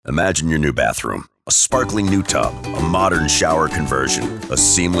Imagine your new bathroom. A sparkling new tub, a modern shower conversion, a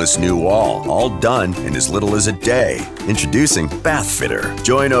seamless new wall, all done in as little as a day. Introducing Bath Fitter.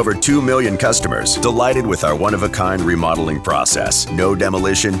 Join over 2 million customers delighted with our one-of-a-kind remodeling process. No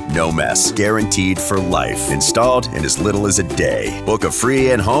demolition, no mess. Guaranteed for life. Installed in as little as a day. Book a free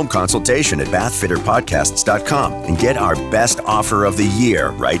in-home consultation at bathfitterpodcasts.com and get our best offer of the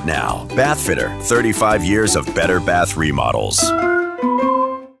year right now. Bath Fitter, 35 years of better bath remodels.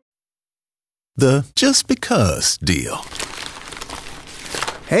 The just because deal.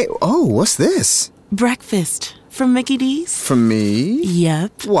 Hey, what's this? Breakfast from Mickey D's. From me?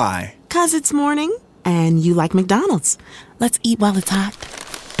 Yep. Why? 'Cause it's morning and you like McDonald's. Let's eat while it's hot.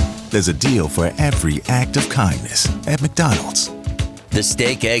 There's a deal for every act of kindness at McDonald's. The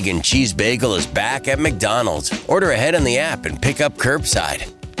steak, egg, and cheese bagel is back at McDonald's. Order ahead on the app and pick up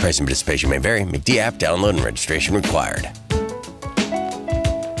curbside. Price and participation may vary. McD app download and registration required.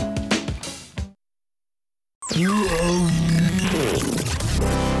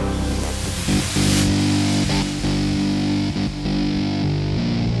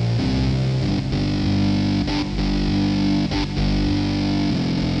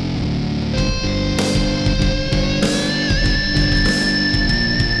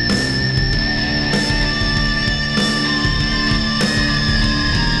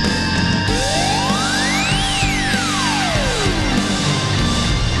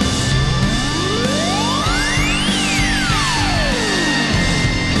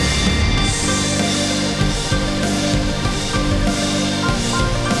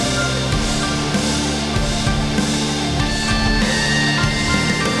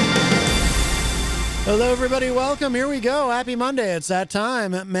 Hello, everybody. Welcome. Here we go. Happy Monday. It's that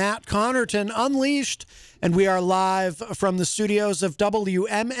time. Matt Connarton Unleashed, and we are live from the studios of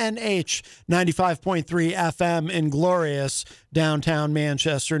WMNH 95.3 FM in glorious downtown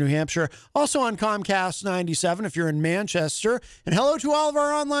Manchester, New Hampshire. Also on Comcast 97 if you're in Manchester. And hello to all of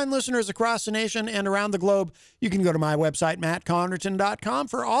our online listeners across the nation and around the globe. You can go to my website, mattconnerton.com,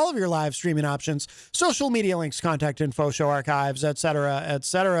 for all of your live streaming options, social media links, contact info, show archives, etc.,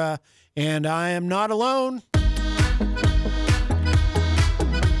 etc. And I am not alone.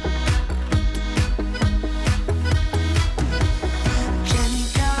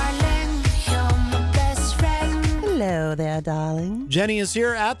 Hello there, darling. Jenny is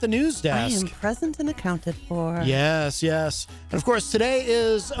here at the news desk. I am present and accounted for. Yes, yes. And of course, today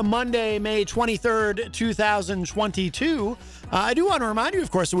is Monday, May 23rd, 2022. I do want to remind you, of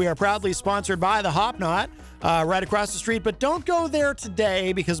course, that we are proudly sponsored by the Hop Knot right across the street. But don't go there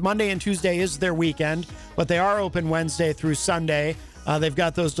today because Monday and Tuesday is their weekend. But they are open Wednesday through Sunday. They've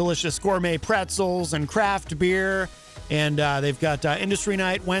got those delicious gourmet pretzels and craft beer. And they've got industry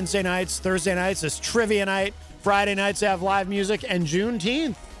night Wednesday nights, Thursday nights is trivia night. Friday nights they have live music, and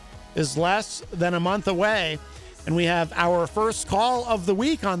Juneteenth is less than a month away. And we have our first call of the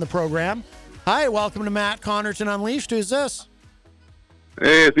week on the program. Hi, welcome to Matt Connarton Unleashed. Who's this?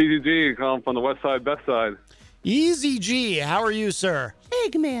 Hey, it's Eazy-G, calling from the West Side, Best Side. Eazy-G, how are you, sir?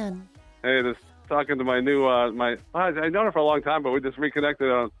 Eggman. Hey, just talking to my new, I've known her for a long time, but we just reconnected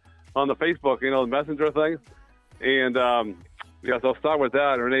on the Facebook, the messenger thing. And, so I'll start with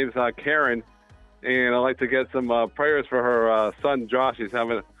that. Her name's Karen. And I'd like to get some prayers for her son, Josh.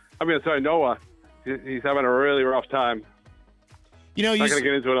 Noah. He's having a really rough time. I'm not going to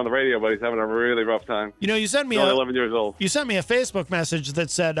get into it on the radio, but he's having a really rough time. You sent me he's only 11 years old. You sent me a Facebook message that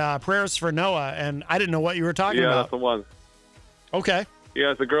said prayers for Noah, and I didn't know what you were talking about. Yeah, that's the one. Okay.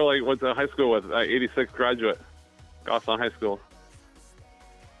 Yeah, it's a girl I went to high school with, 86 graduate, Gotham High School.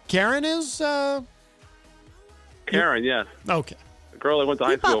 Karen is? Karen, yes. Okay. The girl I went to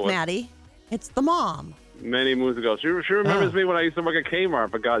high Keep school up, with. Maddie. It's the mom. Many moons ago. She remembers me when I used to work at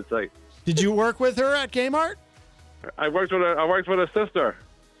Kmart, for God's sake. Did you work with her at Kmart? I worked with her sister.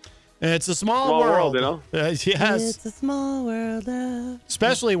 It's a small world, yes. It's a small world.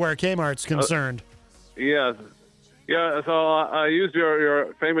 Especially where Kmart's concerned. Yes. Yeah, so I used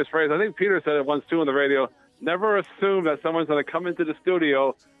your famous phrase. I think Peter said it once, too, on the radio. Never assume that someone's going to come into the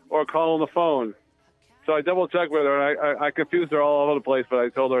studio or call on the phone. So I double-checked with her, and I confused her all over the place, but I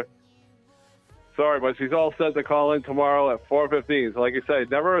told her, sorry, but she's all set to call in tomorrow at 4:15. So like you say,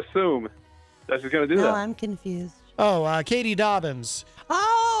 never assume that she's going to do that. No, I'm confused. Oh, Katie Dobbins.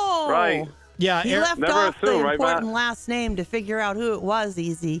 Oh! Right. Yeah, he left never off assume, the right, important Matt? last name to figure out who it was,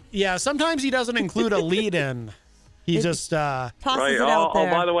 Easy. Yeah, sometimes he doesn't include a lead-in. He just tosses right. it out there.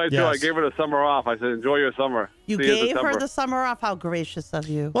 Oh, by the way, too, Yes. I gave her the summer off. I said, enjoy your summer. You See you in gave her September. the summer off? How gracious of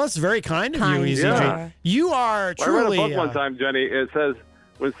you. Well, it's very kind of you, Kind, Easy-G. yeah. You are truly... I read a book one time, Jenny. It says,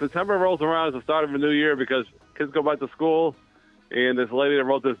 when September rolls around, it's the start of a new year because kids go back to school And this lady that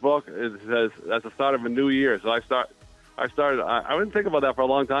wrote this book, it says that's the start of a new year. So I started. I didn't think about that for a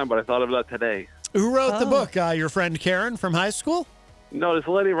long time, but I thought of that today. Who wrote the book? Your friend Karen from high school? No, this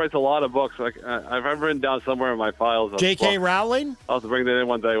lady writes a lot of books. Like I've written down somewhere in my files. J.K. Rowling? I'll have to bring that in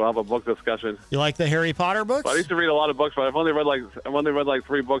one day. We'll have a book discussion. You like the Harry Potter books? But I used to read a lot of books, but I've only read like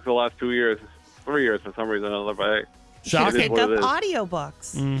 3 books the last 2 years. 3 years for some reason. I don't know, but Should hey, pick up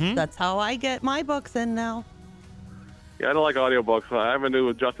audiobooks. Mm-hmm. That's how I get my books in now. Yeah, I don't like audiobooks. I have a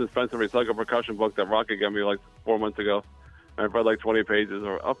new Justin Spencer recycle percussion book that Rocket gave me like 4 months ago. I've read like 20 pages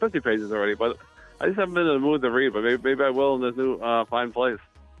or 50 pages already, but I just haven't been in the mood to read. But maybe I will in this new fine place.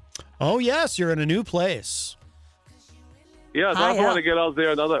 Oh yes, you're in a new place. Yeah, so I also want to get out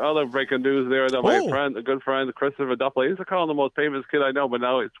there. Other breaking news there. That my friend, a good friend, Christopher Dupley. I used to call him the most famous kid I know, but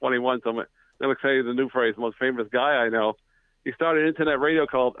now he's 21. So I'm going to say the new phrase, most famous guy I know. He started an internet radio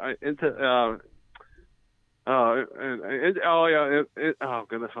called goodness,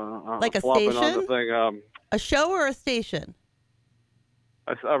 like a flopping station? on the thing. A show or a station?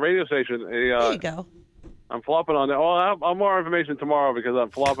 A radio station. There you go. I'm flopping on it. Oh, I'll have more information tomorrow because I'm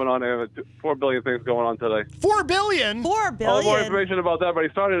flopping on it. 4 billion things going on today. 4 billion? 4 billion? I'll have more information about that, but he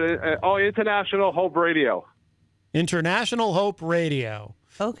started International Hope Radio. International Hope Radio.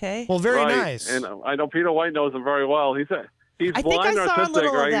 Okay. Well, very nice. And I know Peter White knows him very well. He's blind or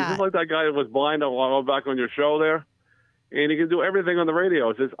autistic, right? He's just like that guy that was blind a while back on your show there. And he can do everything on the radio.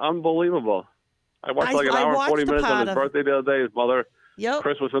 It's just unbelievable. I watched like an hour and 40 minutes on his birthday the other day. His mother,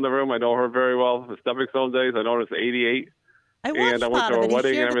 Chris, was in the room. I know her very well. The Stepping Stone days. I know her since 88. I went to her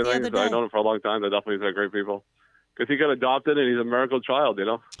wedding and everything. So I've known him for a long time. They're definitely great people. Because he got adopted and he's a miracle child, you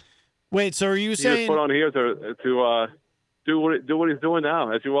know? Wait, so are you saying... He was put on here to do what he's doing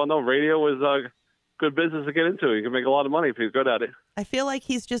now. As you well know, radio is good business to get into. You can make a lot of money if he's good at it. I feel like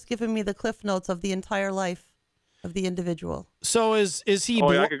he's just giving me the cliff notes of the entire life of the individual. So is he...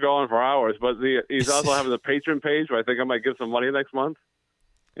 I could go on for hours, but he's also having a patron page where I think I might give some money next month.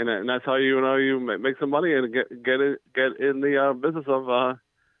 And that's how you make some money and get in the business of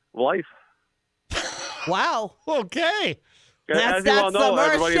life. Wow. Okay. That's some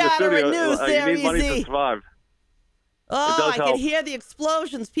earth-shattering news there, you need money to survive. Oh, I can hear the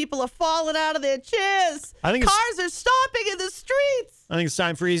explosions. People are falling out of their chairs. Cars are stopping in the streets. I think it's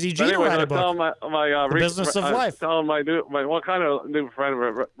time for Eazy-G to write a book. The Business of Life. Telling my what kind of new friend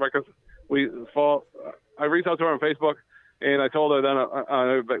records I reached out to her on Facebook, and I told her then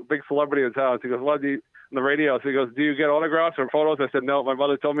a big celebrity in town. She goes, "What do you on the radio?" She goes, "Do you get autographs or photos?" I said, "No. My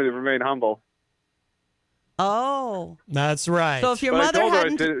mother told me to remain humble." Oh, that's right. So if your mother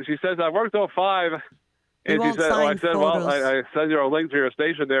hadn't, she says I worked till 5. And she said, I said, well, I send you a link to your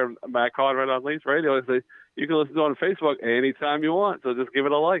station there, Matt Conrad on Leeds Radio. I said, you can listen to it on Facebook anytime you want, so just give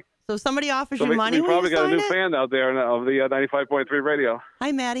it a like. So if somebody offers you money, we probably got a new fan out there of the 95.3 radio.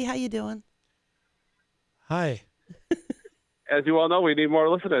 Hi, Maddie. How you doing? Hi. As you all know, we need more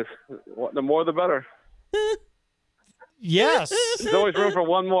listeners. The more, the better. Yes. There's always room for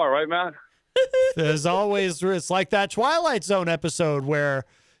one more, right, Matt? There's always. It's like that Twilight Zone episode where...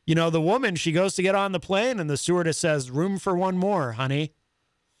 You know, the woman, she goes to get on the plane, and the stewardess says, "Room for one more, honey."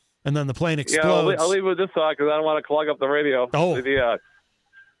 And then the plane explodes. Yeah, I'll leave with this thought because I don't want to clog up the radio. Oh.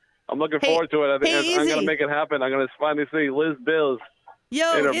 I'm looking forward to it. I'm going to make it happen. I'm going to finally see Liz Bills in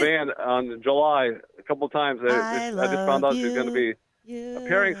her band on July a couple times. I just found out she's going to be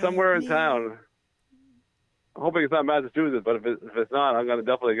appearing somewhere in town. I'm hoping it's not Massachusetts, but if it's not, I'm going to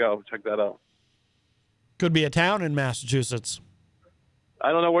definitely go check that out. Could be a town in Massachusetts.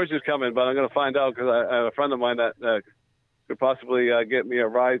 I don't know where she's coming, but I'm going to find out because I have a friend of mine that could possibly get me a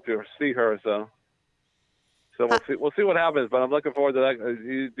ride to see her. So we'll see what happens. But I'm looking forward to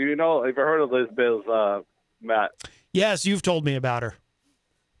that. Do you know? Have you ever heard of Liz Bills, Matt? Yes, you've told me about her.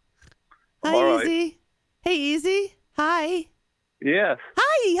 Hi, Eazy. Hey, Eazy. Hi. Yes.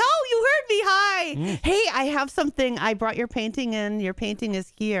 Hi. Oh, you heard me. Hi. Hey, I have something. I brought your painting in. Your painting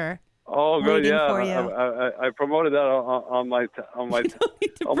is here. Oh, good, yeah. I promoted that on my tech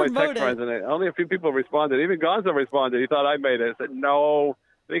friends, and only a few people responded. Even Gonzo responded. He thought I made it. I said, no.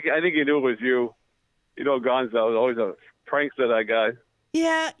 I think he knew it was you. You know, Gonzo was always a prankster, that guy.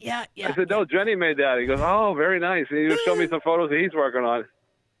 Yeah. I said, no, Jenny made that. He goes, oh, very nice. And he showed me some photos that he's working on.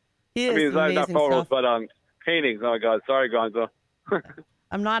 It's not photos, but paintings. Oh, my God. Sorry, Gonzo.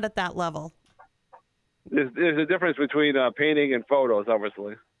 I'm not at that level. There's a difference between painting and photos,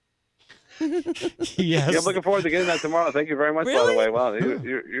 obviously. Yes. Yeah, I'm looking forward to getting that tomorrow. Thank you very much, really? by the way. Wow,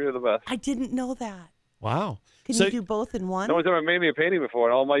 you're the best. I didn't know that. Wow. Can you do both in one? No one's ever made me a painting before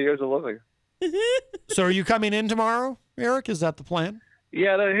in all my years of living. So are you coming in tomorrow, Eric? Is that the plan?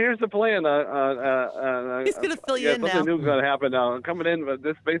 Yeah, here's the plan. He's going to fill you in something now. Something new's going to happen now. I'm coming in, but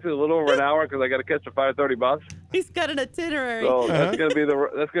this basically a little over an hour because I got to catch the 5:30 bus. He's got an itinerary. So that's going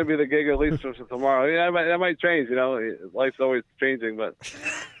to be the gig at least for tomorrow. Yeah, that might change. Life's always changing, but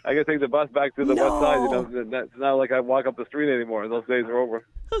I got to take the bus back to the west side. It's not like I walk up the street anymore. Those days are over.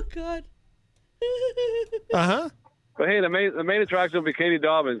 Oh God. But hey, the main attraction will be Katie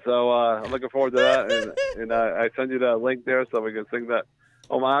Dobbins, so I'm looking forward to that. And I send you the link there so we can sing that.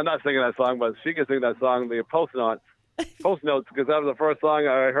 Oh, I'm not singing that song, but she can sing that song, the Post Notes, because that was the first song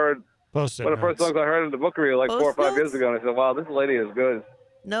I heard. One of the first songs I heard in the bookery like 4 or 5 years ago, and I said, "Wow, this lady is good."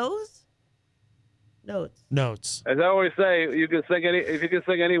 Notes. As I always say, if you can sing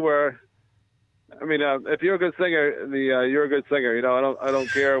anywhere. I mean, if you're a good singer, you're a good singer. I don't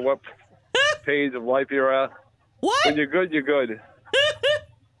care what page of life you're at. What? When you're good, you're good.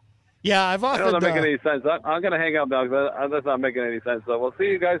 Yeah, I've often... That's not making any sense. I'm going to hang up now because that's not making any sense. So we'll see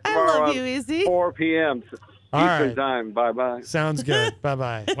you guys tomorrow I love you, Easy. 4 p.m. Eastern time. Bye-bye. Sounds good.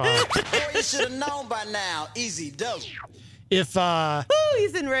 Bye-bye. Wow. You should have known by now. Easy dope. He's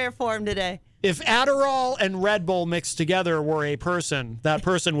in rare form today. If Adderall and Red Bull mixed together were a person, that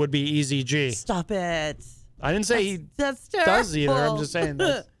person would be Eazy-G. Stop it. I didn't say that's does either. I'm just saying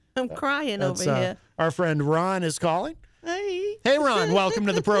I'm crying over here. Our friend Ron is calling. Hey Ron, welcome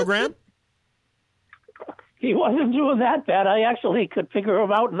to the program. He wasn't doing that bad. I actually could figure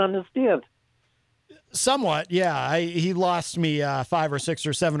him out and understand. Somewhat, yeah. He lost me 5 or 6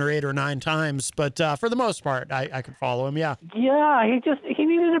 or 7 or 8 or 9 times, but for the most part, I could follow him. Yeah. Yeah, he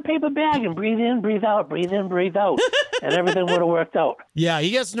needed a paper bag and breathe in, breathe out, breathe in, breathe out, and everything would have worked out. Yeah,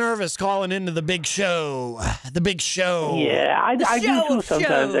 he gets nervous calling into the big show. The big show. Yeah, I do too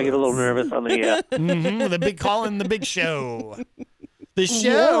sometimes. I get a little nervous on the air. The big show. The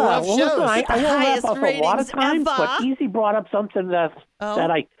show of shows. Listen, I won't wrap up a lot of times, but Easy brought up something that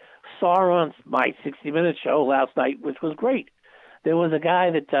I saw on my 60-minute show last night, which was great. There was a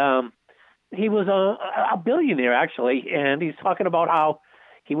guy that he was a billionaire, actually, and he's talking about how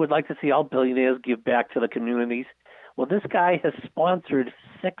he would like to see all billionaires give back to the communities. Well, this guy has sponsored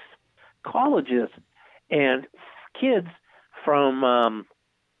 6 colleges and kids from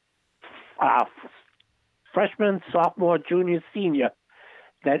freshman, sophomore, junior, senior,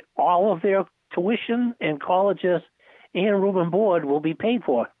 that all of their tuition and colleges and room and board will be paid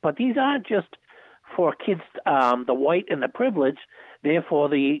for. But these aren't just for kids, the white and the privileged. They're for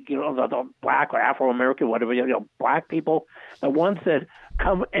the black or Afro-American, whatever, black people, the ones that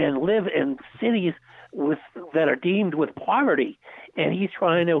come and live in cities that are deemed with poverty. And he's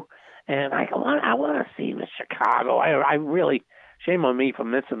trying to, and I want to see him in Chicago. I really, shame on me for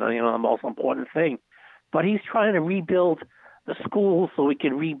missing the most important thing. But he's trying to rebuild the schools so we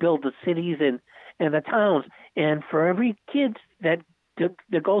can rebuild the cities and the towns. And for every kid that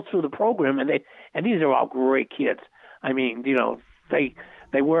goes through the program, and these are all great kids. I mean, they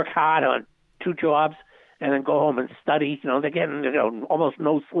work hard on 2 jobs and then go home and study. They're getting almost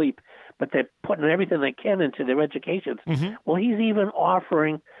no sleep, but they're putting everything they can into their educations. Mm-hmm. Well, he's even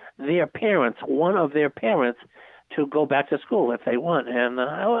offering their parents, one of their parents, to go back to school if they want, and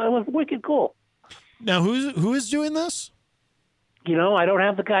it was wicked cool. Now, who is doing this? I don't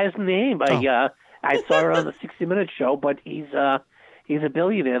have the guy's name. I saw it on the 60-minute show, but he's a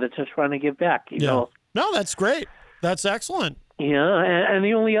billionaire that's just trying to give back. You know. No, that's great. That's excellent. Yeah, and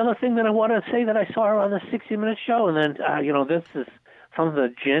the only other thing that I want to say that I saw her on the 60-minute show, and then this is something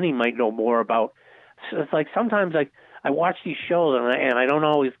that Jenny might know more about. So it's like sometimes I watch these shows and I don't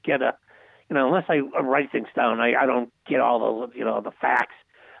always get unless I write things down, I don't get all the facts.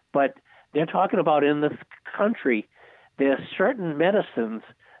 But they're talking about in this country, there are certain medicines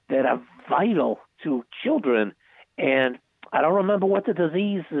that are vital to children, and I don't remember what the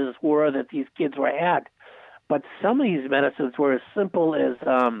diseases were that these kids had, but some of these medicines were as simple as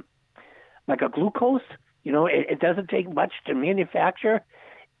like a glucose. It doesn't take much to manufacture.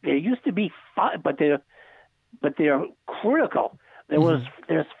 There used to be 5, but they're critical. There used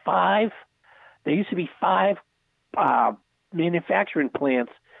to be 5 manufacturing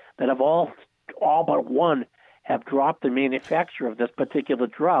plants that have all but one have dropped the manufacture of this particular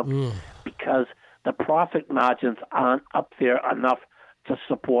drug because the profit margins aren't up there enough to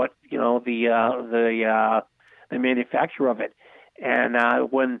support, the manufacture of it. And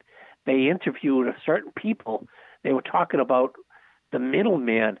when they interviewed certain people, they were talking about the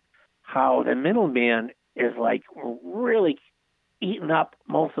middleman, how the middleman is like really eating up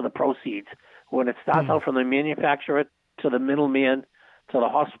most of the proceeds. When it starts out from the manufacturer to the middleman to the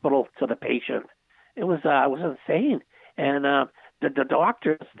hospital to the patient. It was insane. And the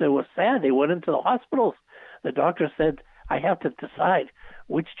doctors, they were sad. They went into the hospitals. The doctor said, I have to decide,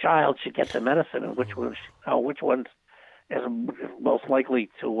 which child should get the medicine and which ones is most likely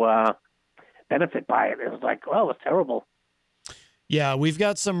to benefit by it. It was like, oh, it's terrible. Yeah, we've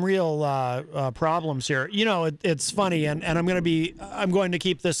got some real problems here. You know, it's funny, and I'm going to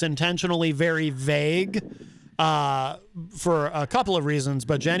keep this intentionally very vague for a couple of reasons.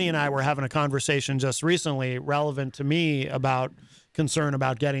 But Jenny and I were having a conversation just recently, relevant to me, about concern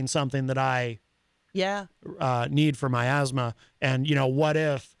about getting something that I need for my asthma. And you know, what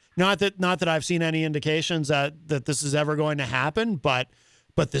if not that I've seen any indications that this is ever going to happen, but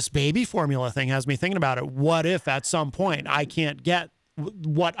this baby formula thing has me thinking about it. What if at some point I can't get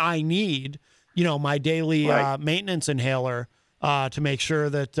what I need, you know, my daily maintenance inhaler to make sure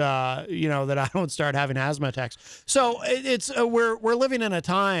that, that I don't start having asthma attacks. So it's we're living in a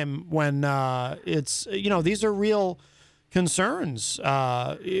time when it's, these are real concerns,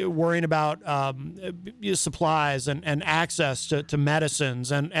 worrying about supplies and access to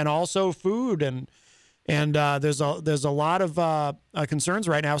medicines and also food and there's a lot of concerns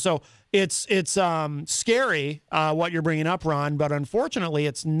right now. So it's scary what you're bringing up, Ron, but unfortunately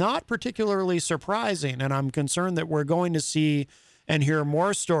it's not particularly surprising. And I'm concerned that we're going to see and hear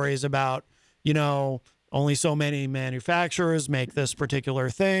more stories about, only so many manufacturers make this particular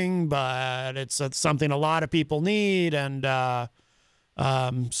thing, but it's something a lot of people need. And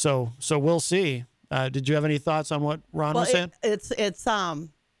so we'll see. Did you have any thoughts on what Ron was saying?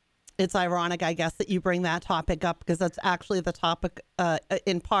 It's ironic, I guess, that you bring that topic up, because that's actually the topic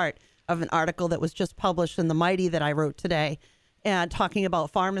in part of an article that was just published in The Mighty that I wrote today, and talking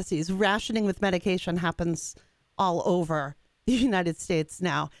about pharmacies. Rationing with medication happens all over the United States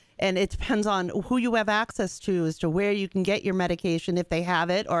now, and it depends on who you have access to as to where you can get your medication, if they have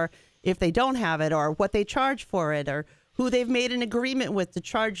it or if they don't have it, or what they charge for it, or who they've made an agreement with to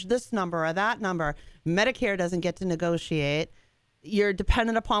charge this number or that number. Medicare doesn't get to negotiate. You're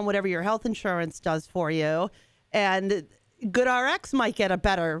dependent upon whatever your health insurance does for you, and GoodRx might get a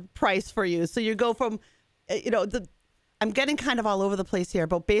better price for you. So you go from, I'm getting kind of all over the place here,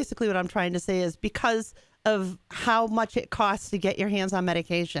 but basically what I'm trying to say is, because of how much it costs to get your hands on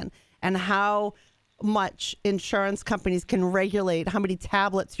medication and how much insurance companies can regulate how many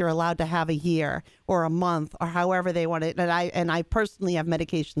tablets you're allowed to have a year or a month or however they want it. And I personally have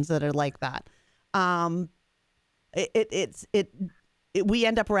medications that are like that. We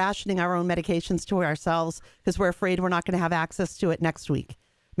end up rationing our own medications to ourselves because we're afraid we're not going to have access to it next week.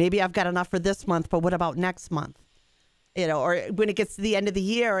 Maybe I've got enough for this month, but what about next month? Or when it gets to the end of the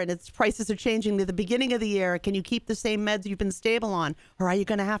year and its prices are changing to the beginning of the year, can you keep the same meds you've been stable on, or are you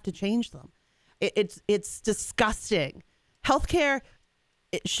going to have to change them? It's disgusting. Healthcare,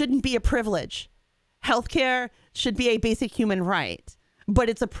 it shouldn't be a privilege. Healthcare should be a basic human right, but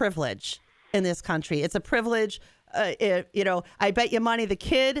it's a privilege in this country. It's a privilege. I bet you money the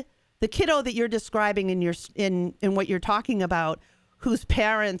kiddo that you're describing in what you're talking about, whose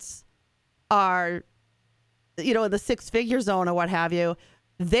parents are, in the six-figure zone or what have you,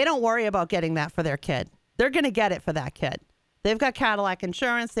 they don't worry about getting that for their kid. They're going to get it for that kid. They've got Cadillac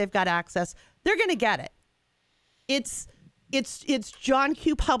insurance. They've got access. They're going to get it. It's John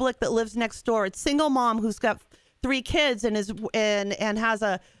Q. Public that lives next door. It's single mom who's got 3 kids and has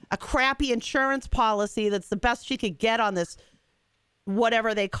a crappy insurance policy that's the best she could get on this,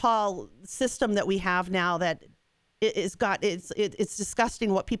 whatever they call system that we have now, that it's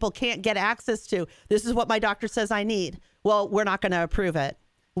disgusting what people can't get access to. This is what my doctor says I need. Well, we're not going to approve it.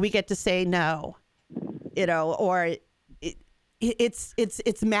 We get to say no, or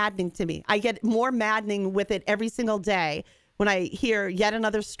it's maddening to me. I get more maddening with it every single day when I hear yet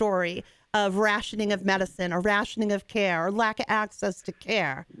another story of rationing of medicine or rationing of care or lack of access to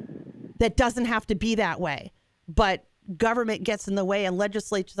care. That doesn't have to be that way, but government gets in the way and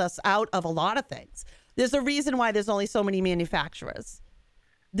legislates us out of a lot of things. There's a reason why there's only so many manufacturers.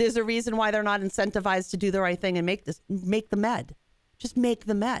 There's a reason why they're not incentivized to do the right thing and make the med. Just make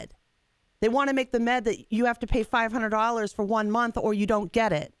the med. They want to make the med that you have to pay $500 for 1 month or you don't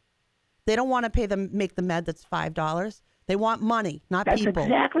get it. They don't want to make the med that's $5. They want money, not people. That's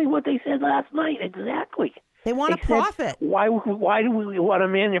exactly what they said last night. Exactly. They want a profit. Why do we want to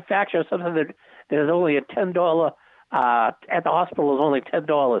manufacture something that there's only a $10 at the hospital is only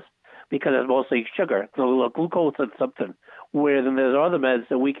 $10 because it's mostly sugar, so glucose and something, where then there's other meds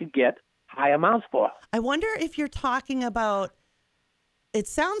that we could get high amounts for. I wonder if you're talking about. It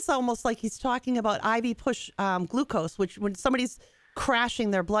sounds almost like he's talking about IV push glucose, which when somebody's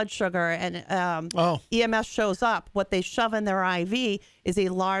crashing their blood sugar and EMS shows up, what they shove in their IV is a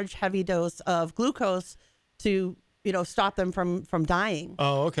large, heavy dose of glucose to, stop them from dying.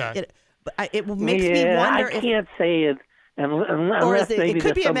 Oh, okay. It makes me wonder. I can't say And Or unless is it maybe could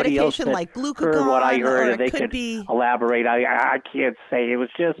there's be a somebody else medication that like heard glucagon, what I heard, or and they it could could be. elaborate. I can't say. It was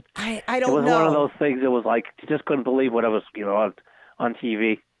just. I It don't was know. one of those things. It was like you just couldn't believe what it was, on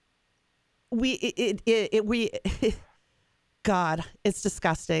TV. God, it's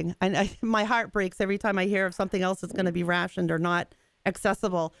disgusting. My heart breaks every time I hear of something else that's going to be rationed or not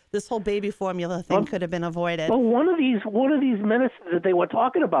accessible. This whole baby formula thing could have been avoided. Well, one of these medicines that they were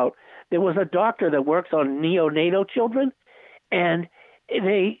talking about, there was a doctor that works on neonatal children, and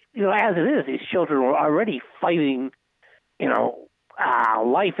they, as it is, these children were already fighting,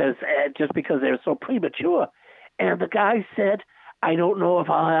 life as just because they're so premature. And the guy said, I don't know if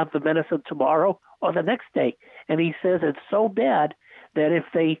I'll have the medicine tomorrow or the next day. And he says it's so bad that if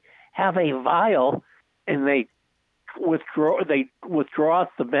they have a vial and they withdraw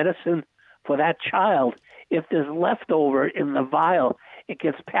the medicine for that child, if there's leftover in the vial, it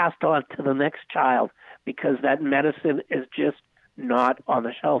gets passed on to the next child because that medicine is just not on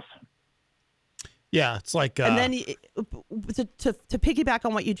the shelves. Yeah, it's like. And then to piggyback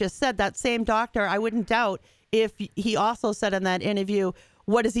on what you just said, that same doctor, I wouldn't doubt if he also said in that interview,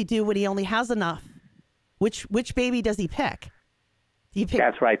 what does he do when he only has enough? Which baby does he pick?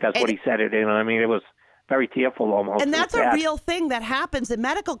 That's right. That's what he said. It was very tearful almost. And that's a real thing that happens in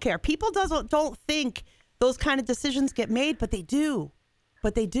medical care. People don't think those kind of decisions get made, but they do.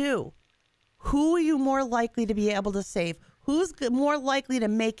 Who are you more likely to be able to save? Who's more likely to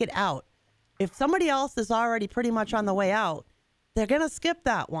make it out? If somebody else is already pretty much on the way out, they're going to skip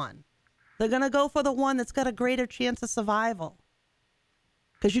that one. They're going to go for the one that's got a greater chance of survival.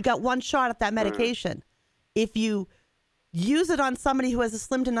 Because you got one shot at that medication. If you use it on somebody who has a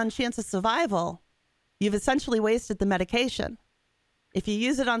slim to none chance of survival, you've essentially wasted the medication. If you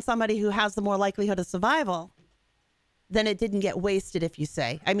use it on somebody who has the more likelihood of survival, then it didn't get wasted, if you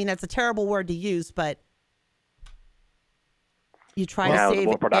say. I mean, that's a terrible word to use, but you try to save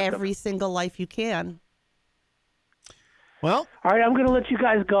every single life you can. Well, all right, I'm going to let you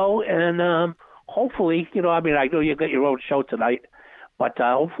guys go, and hopefully, I know you got your own show tonight, but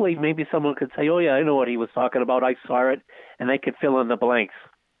hopefully maybe someone could say, oh, yeah, I know what he was talking about. I saw it, and they could fill in the blanks.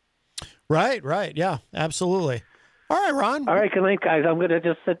 Right. Yeah, absolutely. All right, Ron. All right, good night, guys. I'm going to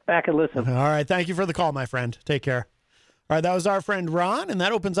just sit back and listen. All right, thank you for the call, my friend. Take care. All right, that was our friend Ron, and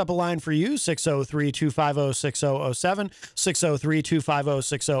that opens up a line for you, 603-250-6007,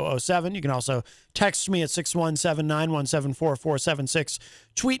 603-250-6007. You can also text me at 617-917-4476,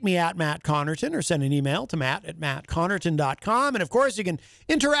 tweet me at Matt Connarton, or send an email to matt@mattconnerton.com. And, of course, you can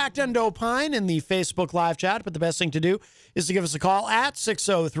interact and opine in the Facebook live chat, but the best thing to do is to give us a call at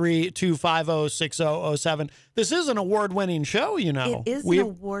 603-250-6007. This is an award-winning show, It is an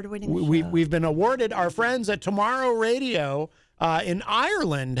award-winning show. We've been awarded. Our friends at Tomorrow Radio in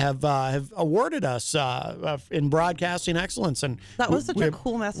Ireland have awarded us in broadcasting excellence, and that was such a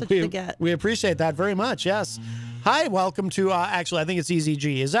cool message to get. We appreciate that very much. Yes. Hi, welcome to. Actually, I think it's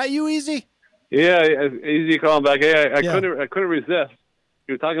Eazy-G. Is that you, Easy? Yeah, Easy calling back. Hey, I couldn't resist.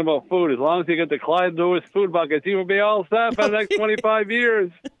 You were talking about food. As long as you get the Clyde Lewis food buckets, you will be all set for the next 25 years.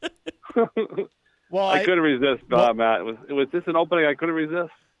 Well, I couldn't resist, Matt. It was just an opening I couldn't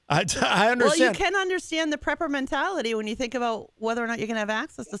resist. I understand. Well, you can understand the prepper mentality when you think about whether or not you're going to have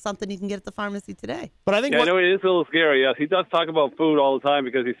access to something you can get at the pharmacy today. But I think I know it is a little scary. Yes, he does talk about food all the time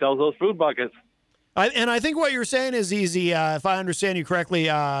because he sells those food buckets. And I think what you're saying is, Easy, if I understand you correctly,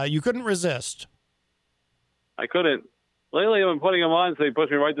 you couldn't resist. I couldn't. Lately, I've been putting them on so he puts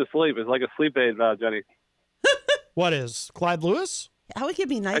me right to sleep. It's like a sleep aid, Jenny. What is Clyde Lewis? How would give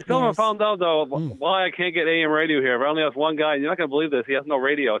me nightmares? I still haven't found out, though, why I can't get AM radio here. I only have one guy, and you're not going to believe this. He has no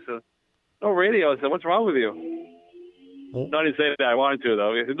radio. I said, no radio? I said, what's wrong with you? No, I didn't say that. I wanted to,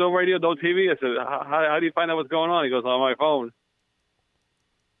 though. He said, no radio, no TV. I said, how do you find out what's going on? He goes, on my phone.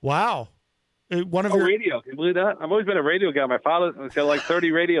 Wow. One of your radio. Can you believe that? I've always been a radio guy. My father's got like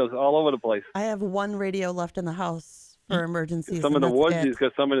 30 radios all over the place. I have one radio left in the house for emergencies. Some in the woods. He's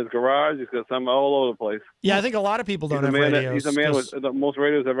got some in his garage. He's got some all over the place. Yeah, I think a lot of people don't have radios. He's a man with the most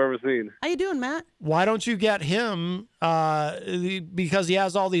radios I've ever seen. How you doing, Matt? Why don't you get him, because he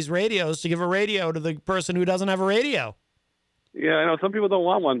has all these radios, to give a radio to the person who doesn't have a radio? Yeah, I know. Some people don't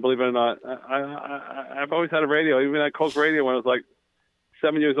want one, believe it or not. I've always had a radio, even at Coke Radio when I was like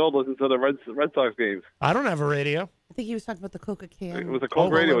 7 years old, listening to the Red Sox games. I don't have a radio. I think he was talking about the Coca can. It was a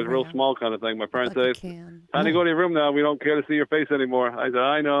Coke radio. It was a real small kind of thing. My parents said, time to go to your room now. We don't care to see your face anymore. I said,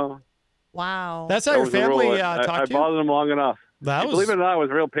 I know. Wow. That's how your family talked to you? I bothered them long enough. Believe it or not, it was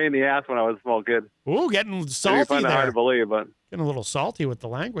a real pain in the ass when I was a small kid. Ooh, getting salty you find there. It hard to believe, but getting a little salty with the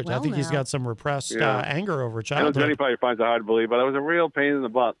language. Well, I think he's got some repressed anger over I know childhood. Jenny probably finds it hard to believe, but it was a real pain in the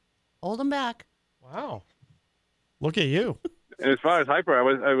butt. Hold him back. Wow. Look at you. And as far as hyper,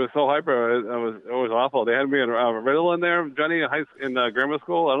 I was so hyper. It was awful. They had me in Riddle in there, Jenny, in grammar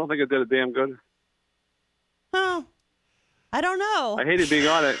school. I don't think it did a damn good. Oh, I don't know. I hated being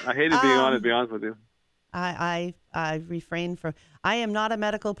on it. To be honest with you. I refrain from. I am not a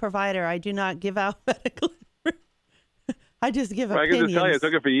medical provider. I do not give out medical. I just give opinions. I can just tell you, I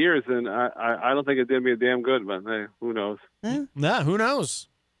took it for years, and I don't think it did me a damn good. But hey, who knows? Yeah, who knows?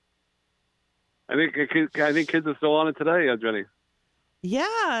 I think kids are still on it today, Jenny.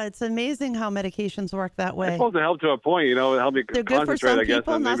 Yeah, it's amazing how medications work that way. It's supposed to help to a point, it helped me They're good for concentrate. some I guess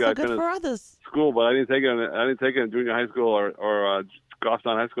people, and not maybe so I good for others. School, but I didn't take it. I didn't take it in junior high school or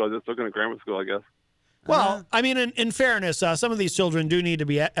Goffstown High School. I just took it in grammar school, I guess. Well, I mean, in fairness, some of these children do need to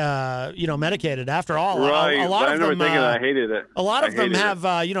be, medicated. After all, right? A lot I of remember them, thinking I hated it. A lot of them have,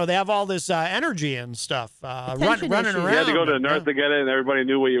 they have all this energy and stuff, running around. You had to go to the nurse to get it, and everybody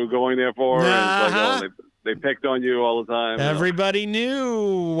knew what you were going there for. And it's like, they picked on you all the time. Everybody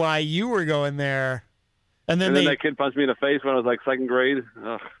knew why you were going there. And then that kid punched me in the face when I was like second grade.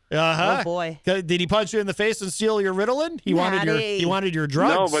 Ugh. Oh boy! Did he punch you in the face and steal your Ritalin? He wanted your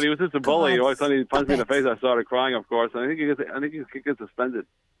drugs. No, but he was just a bully. All of a sudden he punched me in the face. I started crying, of course. And I think he gets suspended.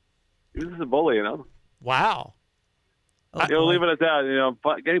 He was just a bully, Wow. You'll leave it at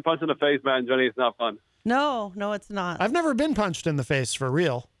that. Getting punched in the face, Matt and Jenny, it's not fun. No, it's not. I've never been punched in the face for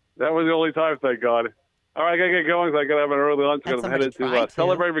real. That was the only time, thank God. All right, I got to get going. So I got to have an early lunch because I'm headed to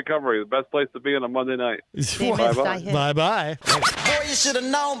Celebrate Recovery, the best place to be on a Monday night. Bye-bye. Boy, you should have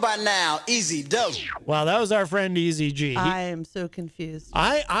known by now. Easy dope. Wow, that was our friend Eazy-G. I am so confused. When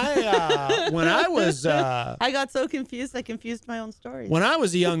I was... I got so confused, I confused my own stories. When I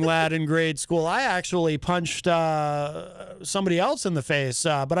was a young lad in grade school, I actually punched somebody else in the face,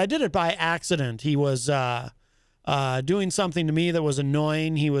 but I did it by accident. He was... doing something to me that was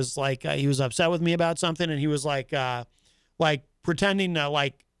annoying. He was like, he was upset with me about something, and he was like pretending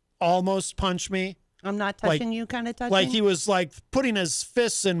to almost punch me. I'm not touching you, kind of touching. Like he was like putting his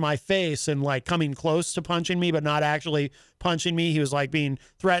fists in my face and like coming close to punching me, but not actually punching me. He was like being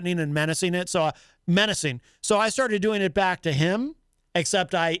threatening and menacing. So I started doing it back to him,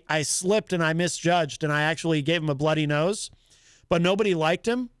 except I slipped and I misjudged, and I actually gave him a bloody nose, but nobody liked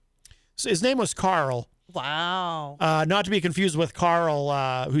him. So his name was Carl. Wow. Not to be confused with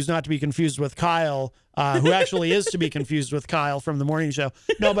Carl, who's not to be confused with Kyle, who actually is to be confused with Kyle from the morning show.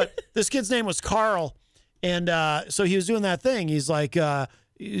 No, but this kid's name was Carl. And so he was doing that thing. He's like,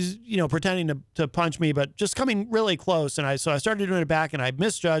 pretending to punch me, but just coming really close. And so I started doing it back, and I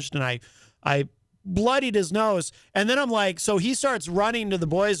misjudged, and I bloodied his nose. And then I'm like, so he starts running to the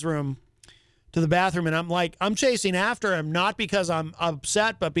boys' room, to the bathroom, and I'm chasing after him, not because I'm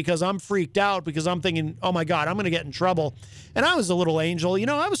upset, but because I'm freaked out, because I'm thinking, oh my God, I'm going to get in trouble. And I was a little angel.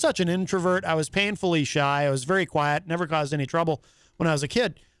 I was such an introvert. I was painfully shy. I was very quiet, never caused any trouble when I was a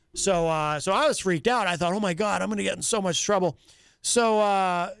kid. So I was freaked out. I thought, oh my God, I'm going to get in so much trouble. So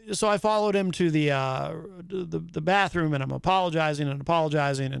I followed him to the bathroom, and I'm apologizing,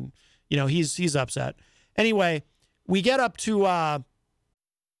 and he's upset. Anyway, we get up to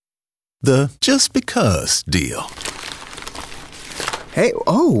the just because deal. Hey,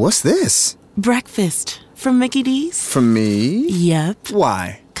 what's this? Breakfast from Mickey D's. From me? Yep.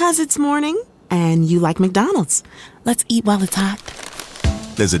 Why? 'Cause it's morning, and you like McDonald's. Let's eat while it's hot.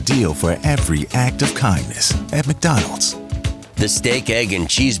 There's a deal for every act of kindness at McDonald's. The steak, egg, and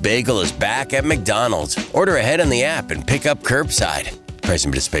cheese bagel is back at McDonald's. Order ahead on the app and pick up curbside. Price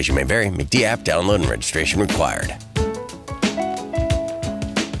and participation may vary. McD app download and registration required.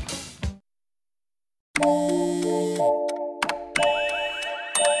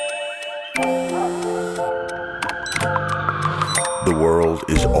 The world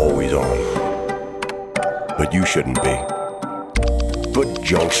is always on, but you shouldn't be. Put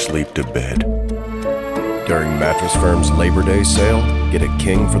junk sleep to bed. During Mattress Firm's Labor Day sale, get a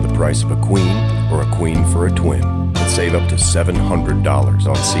king for the price of a queen or a queen for a twin, and save up to $700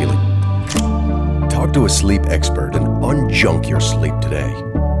 on Sealy. Talk to a sleep expert and unjunk your sleep today.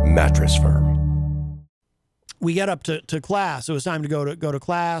 Mattress Firm. We get up to class. It was time to go to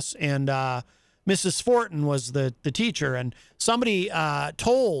class, and Mrs. Fortin was the teacher, and somebody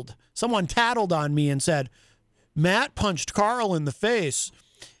someone tattled on me and said, Matt punched Carl in the face.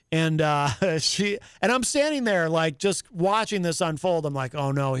 And I'm standing there like just watching this unfold. I'm like,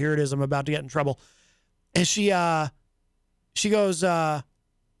 oh no, here it is. I'm about to get in trouble. And she goes,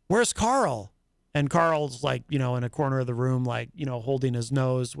 where's Carl? And Carl's like, in a corner of the room, like, holding his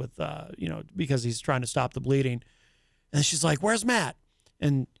nose with, because he's trying to stop the bleeding. And she's like, where's Matt?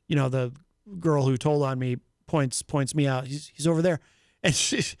 And, the girl who told on me points me out. He's over there. And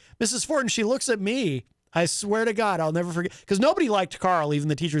Mrs. Fortin, she looks at me. I swear to God, I'll never forget. Because nobody liked Carl, even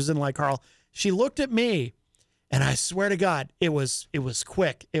the teachers didn't like Carl. She looked at me, and I swear to God, it was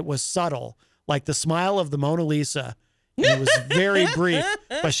quick. It was subtle, like the smile of the Mona Lisa. And it was very brief,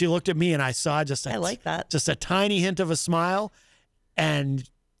 but she looked at me, and I saw I like that. Just a tiny hint of a smile, and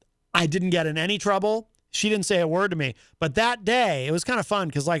I didn't get in any trouble. She didn't say a word to me. But that day, it was kind of fun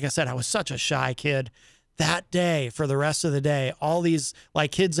because, like I said, I was such a shy kid. That day, for the rest of the day, all these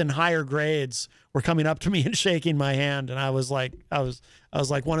like kids in higher grades were coming up to me and shaking my hand, and I was like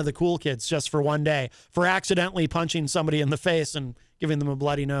one of the cool kids just for one day for accidentally punching somebody in the face and giving them a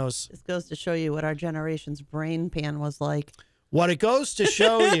bloody nose. This goes to show you what our generation's brain pan was like. What it goes to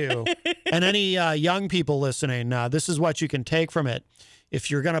show you, and any young people listening, this is what you can take from it.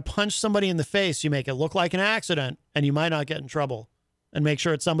 If you're going to punch somebody in the face, you make it look like an accident, and you might not get in trouble. And make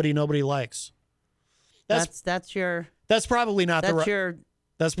sure it's somebody nobody likes. That's probably not the right.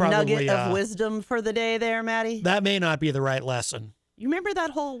 That's probably nugget of wisdom for the day there, Maddie. That may not be the right lesson. You remember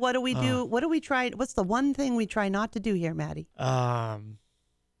that whole what do we do? What do we try? What's the one thing we try not to do here, Maddie? What's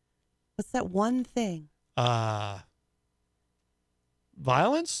that one thing?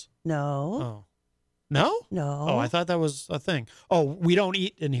 Violence? No. Oh. No? No. Oh, I thought that was a thing. Oh, we don't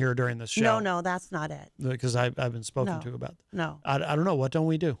eat in here during the show. No, that's not it. Because I've been spoken to about that. No. I don't know. What don't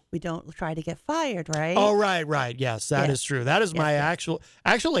we do? We don't try to get fired, right? Oh, right. Yes, that is true. That is my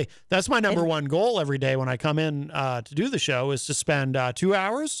actually, that's my number one goal every day when I come in to do the show is to spend 2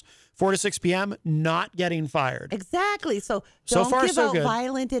 hours, 4 to 6 p.m., not getting fired. Exactly. So don't give out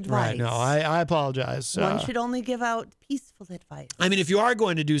violent advice. Right. No, I apologize. One should only give out peaceful advice. I mean, if you are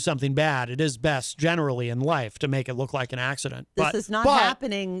going to do something bad, it is best generally in life to make it look like an accident. This is not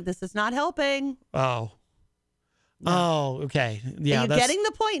happening. This is not helping. Oh. No. Oh, okay. Yeah, you're getting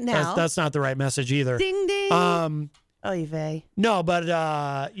the point now. That's not the right message either. Ding, ding. Oy vey. No, but,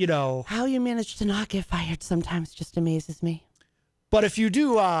 how you manage to not get fired sometimes just amazes me. But if you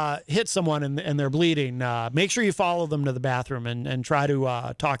do hit someone and they're bleeding, make sure you follow them to the bathroom and try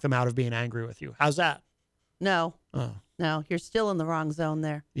to talk them out of being angry with you. How's that? No. Oh. No, you're still in the wrong zone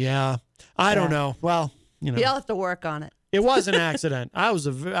there. Yeah. I don't know. Well, you'll have to work on it. It was an accident. I was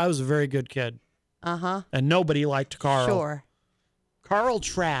a very good kid. Uh-huh. And nobody liked Carl. Sure. Carl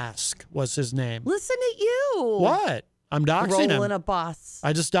Trask was his name. Listen at you. What? I'm doxing him. Rolling a boss.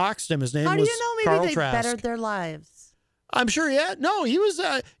 I just doxed him. His name was How do you know Carl maybe they Trask. bettered their lives? I'm sure. Yeah. No, he was.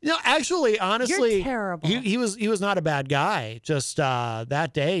 Actually, honestly, you're terrible. He was not a bad guy. Just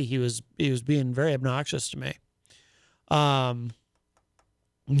that day, he was being very obnoxious to me.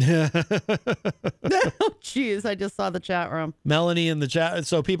 Jeez, I just saw the chat room. Melanie in the chat.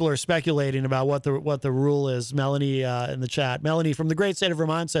 So people are speculating about what the rule is. Melanie in the chat. Melanie from the great state of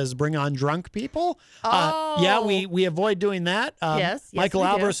Vermont says, "Bring on drunk people." Yeah, we avoid doing that. Yes. Michael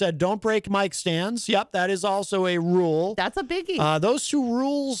Albert said, "Don't break mic stands." Yep, that is also a rule. That's a biggie. Those two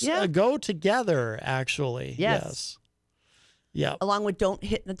rules go together, actually. Yes. Yeah. Along with don't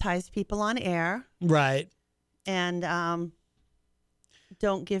hypnotize people on air. Right. And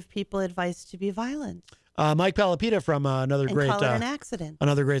don't give people advice to be violent. Mike Palapita from another great call it an accident.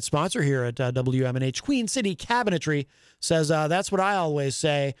 Another great sponsor here at WMNH, Queen City Cabinetry, says that's what I always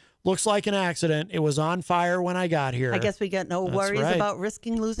say. Looks like an accident. It was on fire when I got here. I guess we got no worries about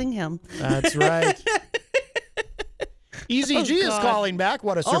risking losing him. That's right. Eazy-G is calling back.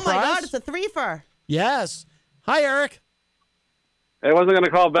 What a surprise. Oh my God, it's a threefer. Yes. Hi, Eric. I wasn't going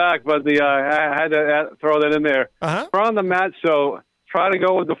to call back, but I had to throw that in there. Uh-huh. We're on the Matt show. Try to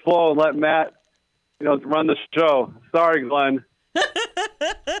go with the flow and let Matt, run the show. Sorry, Glenn.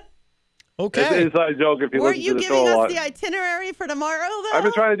 Okay. It's an inside joke if you listen to the show a lot. Were you giving us the itinerary for tomorrow, though? I've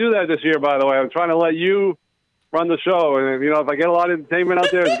been trying to do that this year, by the way. I'm trying to let you run the show. And, if I get a lot of entertainment out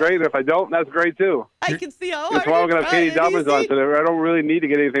there, it's great. And if I don't, that's great, too. I can see how hard that's why we're going to have Katie Dobbins on today. I don't really need to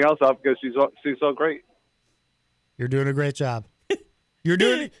get anything else up because she's so great. You're doing a great job. You're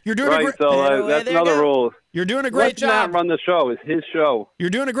doing right, a great so that's another rule. You're doing a great job. Let Matt run the show. It's his show. You're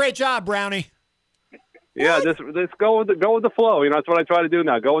doing a great job, Brownie. Yeah, just go with the flow. That's what I try to do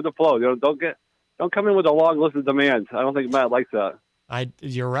now. Go with the flow. Don't come in with a long list of demands. I don't think Matt likes that.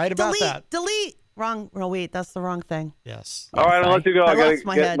 You're right about that. Delete. Wrong. Oh, wait, that's the wrong thing. Yes. All right, I'll let you go. I got to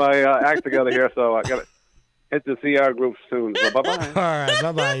my get head. my act together here, so I got to hit the CR group soon. So bye-bye. All right,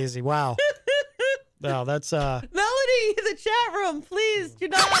 bye-bye, Easy. Wow. No, that's Melody in the chat room, please do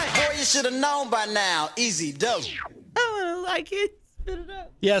not. Boy, you should have known by now. Easy dope. I don't like it.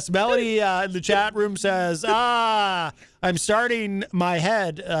 Yes, Melody in the chat room says, I'm starting my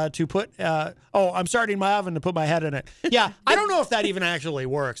head to put, I'm starting my oven to put my head in it. Yeah, I don't know if that even actually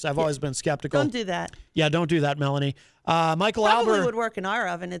works. I've always been skeptical. Don't do that. Yeah, don't do that, Melanie. Michael Probably Albert would work in our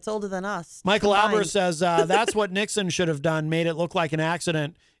oven. It's older than us. Michael combined. Albert says, that's what Nixon should have done, made it look like an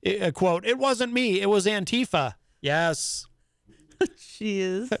accident. Quote, it wasn't me, it was Antifa. Yes. She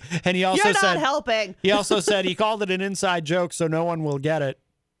is. And he also You're said, not helping. He also said he called it an inside joke so no one will get it.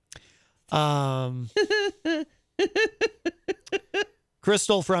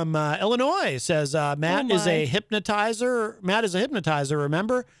 Crystal from Illinois says Matt is a hypnotizer. Matt is a hypnotizer,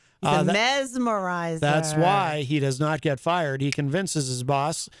 remember? He's a mesmerizer. That's why he does not get fired. He convinces his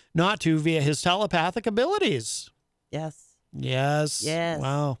boss not to via his telepathic abilities. Yes. Yes. Yes.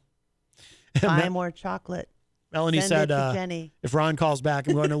 Wow. Buy more chocolate. Melanie Send said, it to Jenny. if Ron calls back,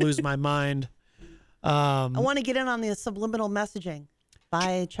 I'm going to lose my mind. I want to get in on the subliminal messaging.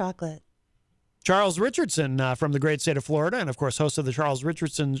 Buy chocolate. Charles Richardson from the great state of Florida, and of course, host of the Charles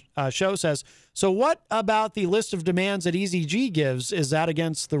Richardson show, says, so what about the list of demands that Eazy-G gives? Is that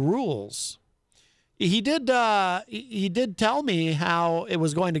against the rules? He did tell me how it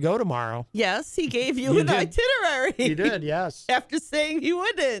was going to go tomorrow. Yes, he gave you an itinerary. He did, yes. After saying he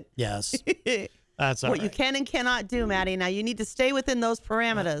wouldn't. Yes. That's all what right. you can and cannot do, Maddie. Now you need to stay within those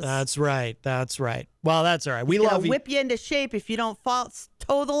parameters. That's right. That's right. Well, that's all right. We He's love gonna whip you into shape if you don't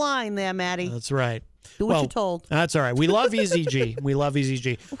toe the line there, Maddie. That's right. Do what you're told. That's all right. We love Eazy-G. We love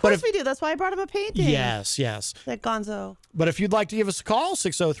Eazy-G. Of course we do. That's why I brought him a painting. Yes, yes. That gonzo. But if you'd like to give us a call,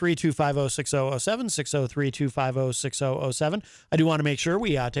 603-250-6007, 603-250-6007. I do want to make sure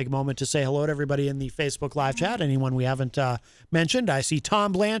we take a moment to say hello to everybody in the Facebook live chat, anyone we haven't mentioned. I see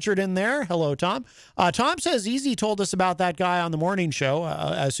Tom Blanchard in there. Hello, Tom. Tom says Easy told us about that guy on the morning show,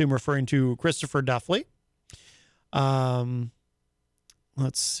 I assume referring to Christopher Duffley.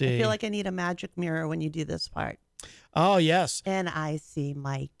 Let's see. I feel like I need a magic mirror when you do this part. Oh, yes. And I see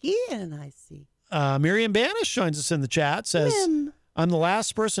Mikey, and I see... Miriam Banish joins us in the chat, says, I'm the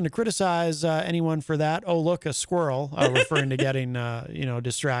last person to criticize anyone for that. Oh, look, a squirrel, referring to getting,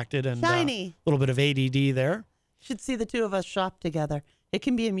 distracted and Shiny. A little bit of ADD there. Should see the two of us shop together. It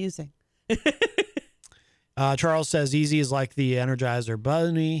can be amusing. Charles says Easy is like the Energizer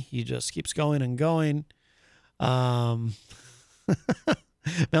Bunny. He just keeps going and going.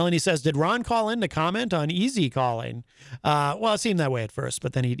 Melanie says, did Ron call in to comment on Easy calling? Well, it seemed that way at first,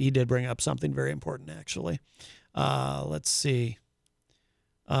 but then he did bring up something very important, actually. Let's see.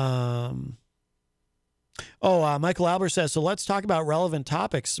 Michael Albert says, so let's talk about relevant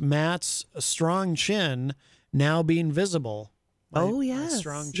topics. Matt's strong chin now being visible. Yes.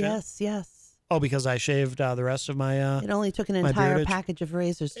 Strong chin. Yes. Oh, because I shaved the rest of my It only took an entire beardage. package of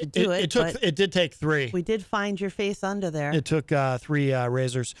razors to do it. It did take 3. We did find your face under there. It took 3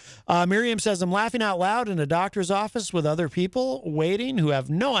 razors. Miriam says, I'm laughing out loud in a doctor's office with other people waiting who have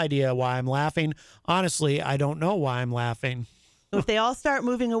no idea why I'm laughing. Honestly, I don't know why I'm laughing. If they all start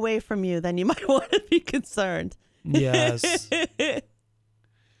moving away from you, then you might want to be concerned. Yes.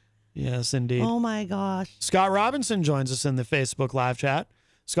 Yes, indeed. Oh, my gosh. Scott Robinson joins us in the Facebook live chat.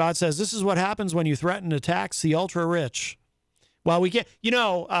 Scott says, this is what happens when you threaten to tax the ultra-rich. Well, we can't,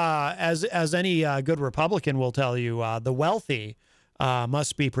 as any good Republican will tell you, the wealthy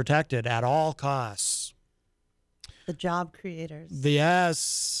must be protected at all costs. The job creators.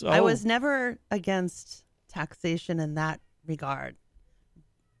 Yes. I was never against taxation in that regard.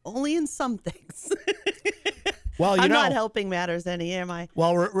 Only in some things. Well, I'm not helping matters any, am I?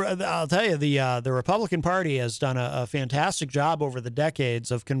 Well, I'll tell you, the Republican Party has done a fantastic job over the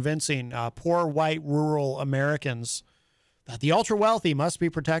decades of convincing poor white rural Americans that the ultra wealthy must be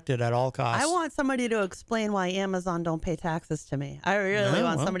protected at all costs. I want somebody to explain why Amazon don't pay taxes to me. I really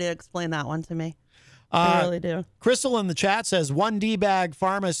want somebody to explain that one to me. I really do. Crystal in the chat says, one D-bag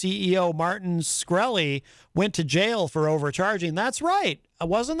pharma CEO, Martin Shkreli, went to jail for overcharging. That's right.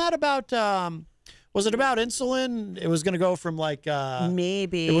 Wasn't that about... was it about insulin? It was going to go from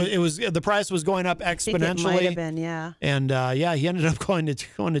maybe it was the price was going up exponentially. I think it might have been, yeah. And he ended up going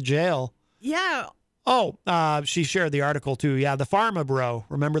to jail. Yeah. Oh, she shared the article too. Yeah, the Pharma Bro.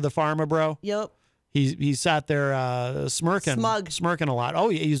 Remember the Pharma Bro? Yep. He sat there smirking a lot. Oh,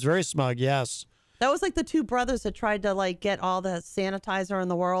 he's very smug. Yes. That was like the two brothers that tried to get all the sanitizer in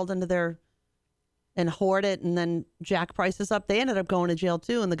the world into their and hoard it and then jack prices up. They ended up going to jail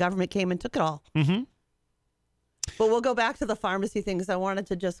too, and the government came and took it all. Mm-hmm. But we'll go back to the pharmacy thing because I wanted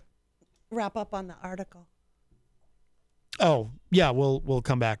to just wrap up on the article. Oh, yeah, we'll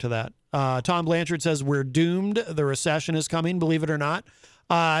come back to that. Tom Blanchard says, we're doomed. The recession is coming, believe it or not.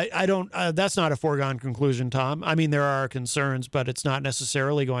 I don't. That's not a foregone conclusion, Tom. I mean, there are concerns, but it's not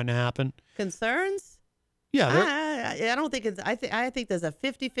necessarily going to happen. Concerns? Yeah. I don't think it's. I think there's a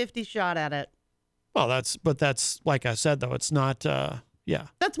 50-50 shot at it. Well, that's like I said, though. It's not. Yeah.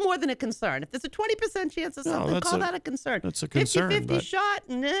 That's more than a concern. If there's a 20% chance of something, call that a concern. That's a concern. 50-50 shot?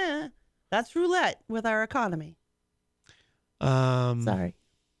 Nah. That's roulette with our economy. Sorry.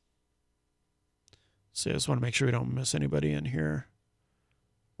 See, I just want to make sure we don't miss anybody in here.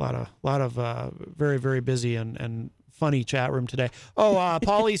 A lot of very, very busy and funny chat room today. Oh,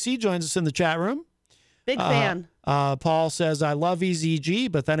 Pauly C joins us in the chat room. Big fan. Paul says, I love Eazy-G,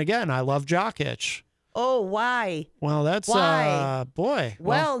 but then again, I love Jock Itch. Oh, why? Well, that's, why? Boy.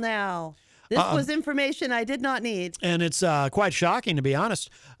 Well, now, this was information I did not need. And it's quite shocking, to be honest.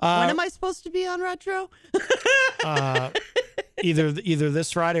 When am I supposed to be on Retro? Either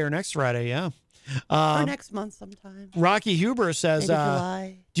this Friday or next Friday, yeah. Or next month sometime. Rocky Huber says,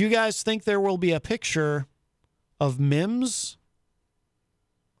 do you guys think there will be a picture of Mims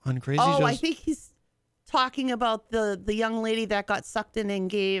on Crazy Joe's? I think he's talking about the young lady that got sucked in and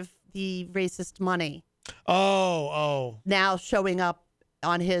gave the racist money. Oh. Now showing up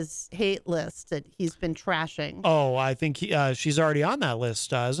on his hate list that he's been trashing. Oh, I think she's already on that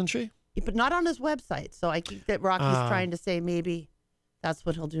list, isn't she? But not on his website. So I think that Rocky's trying to say maybe that's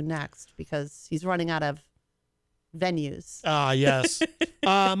what he'll do next because he's running out of venues. Yes.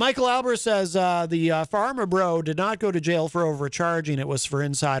 Michael Albert says the Farmer Bro did not go to jail for overcharging. It was for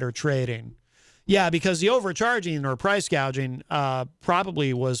insider trading. Yeah, because the overcharging or price gouging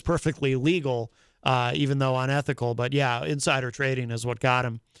probably was perfectly legal, even though unethical. But yeah, insider trading is what got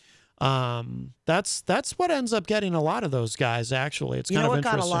him. That's what ends up getting a lot of those guys, actually. It's kind of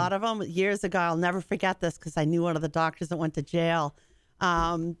interesting. You know what got a lot of them? Years ago, I'll never forget this because I knew one of the doctors that went to jail.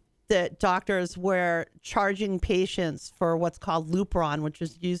 The doctors were charging patients for what's called Lupron, which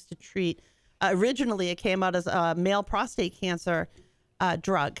was used to treat. Originally, it came out as a male prostate cancer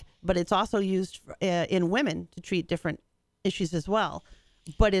drug, but it's also used in women to treat different issues as well.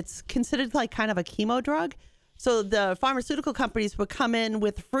 But it's considered like kind of a chemo drug. So the pharmaceutical companies would come in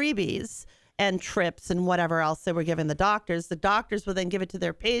with freebies and trips and whatever else they were giving the doctors. The doctors would then give it to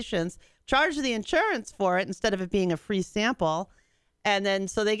their patients, charge the insurance for it instead of it being a free sample. And then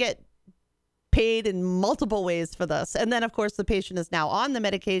so they get paid in multiple ways for this. And then, of course, the patient is now on the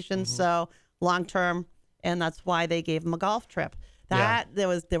medication, so long-term, and that's why they gave him a golf trip. There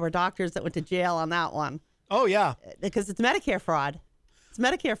were doctors that went to jail on that one. Oh, yeah. Because it's Medicare fraud. It's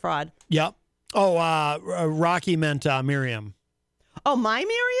Medicare fraud. Yep. Oh, Rocky meant Miriam. Oh, my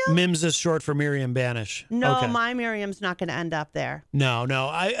Miriam? Mims is short for Miriam Banish. No, okay. My Miriam's not going to end up there. No.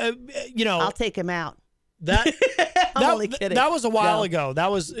 I'll take him out. I'm only kidding. That was a while ago.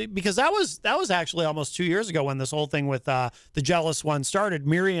 That was because that was actually almost 2 years ago when this whole thing with the jealous one started.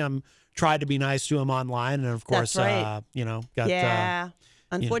 Miriam tried to be nice to him online, and of course, that's right. got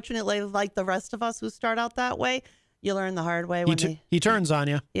Unfortunately, like the rest of us who start out that way, you learn the hard way. He turns on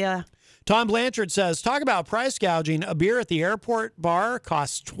you. Yeah. Tom Blanchard says, talk about price gouging. A beer at the airport bar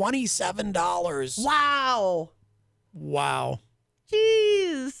costs $27. Wow.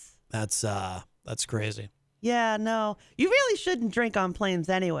 Jeez. That's crazy. Yeah, no. You really shouldn't drink on planes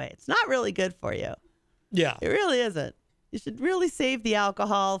anyway. It's not really good for you. Yeah. It really isn't. You should really save the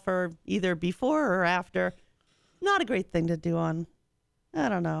alcohol for either before or after. Not a great thing to do on, I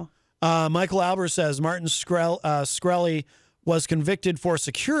don't know. Michael Albert says Martin Shkreli was convicted for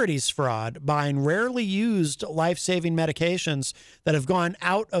securities fraud, buying rarely used life-saving medications that have gone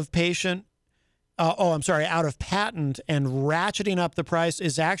out of patent, and ratcheting up the price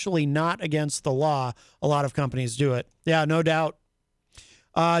is actually not against the law. A lot of companies do it. Yeah, no doubt.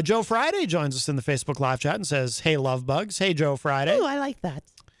 Joe Friday joins us in the Facebook live chat and says, hey, love bugs. Hey, Joe Friday. Oh, I like that.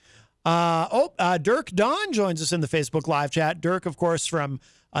 Dirk Don joins us in the Facebook live chat. Dirk, of course, from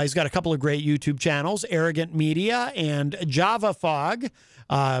he's got a couple of great YouTube channels, Arrogant Media and Java Fog.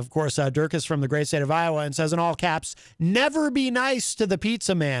 Of course, Dirk is from the great state of Iowa and says in all caps, never be nice to the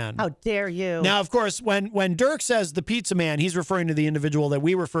pizza man. How dare you? Now, of course, when Dirk says the pizza man, he's referring to the individual that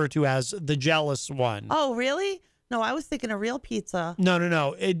we refer to as the jealous one. Oh, really? No, I was thinking a real pizza.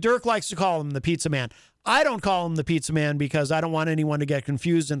 No. Dirk likes to call him the pizza man. I don't call him the pizza man because I don't want anyone to get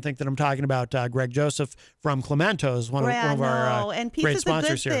confused and think that I'm talking about Greg Joseph from Clemento's, one of our great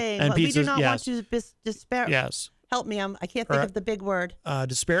sponsors here. And we do not want to disparage. Yes. Help me, I can't think of the big word.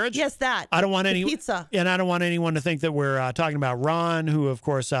 Disparage? Yes, that. I don't want any pizza. And I don't want anyone to think that we're talking about Ron, who of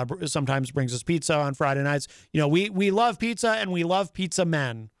course sometimes brings us pizza on Friday nights. You know, we love pizza and we love pizza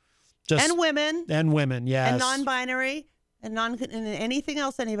men. And women. And women, yes. And non-binary. And anything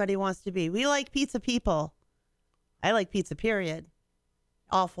else anybody wants to be. We like pizza people. I like pizza, period.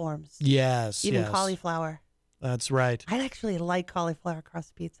 All forms. Yes. Even yes. cauliflower. That's right. I actually like cauliflower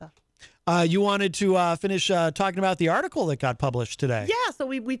crust pizza. You wanted to finish talking about the article that got published today. Yeah, so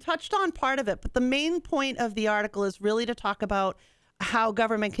we touched on part of it, but the main point of the article is really to talk about how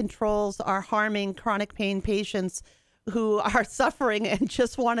government controls are harming chronic pain patients who are suffering and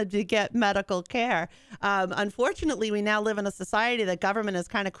just wanted to get medical care. Unfortunately, we now live in a society that government has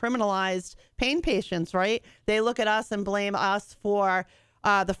kind of criminalized pain patients, right? They look at us and blame us for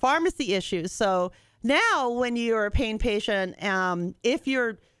the pharmacy issues. So now when you're a pain patient, if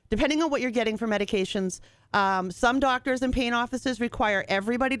you're, depending on what you're getting for medications, some doctors and pain offices require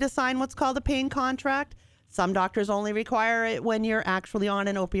everybody to sign what's called a pain contract. Some doctors only require it when you're actually on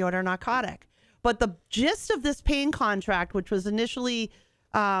an opioid or narcotic. But the gist of this pain contract, which was initially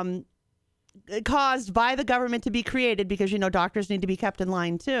caused by the government to be created because, doctors need to be kept in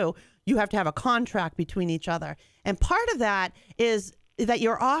line too. You have to have a contract between each other. And part of that is that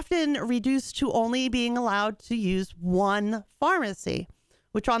you're often reduced to only being allowed to use one pharmacy,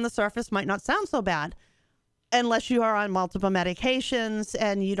 which on the surface might not sound so bad. Unless you are on multiple medications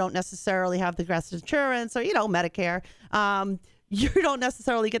and you don't necessarily have the rest insurance or, Medicare, you don't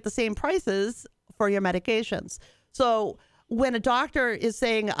necessarily get the same prices for your medications. So when a doctor is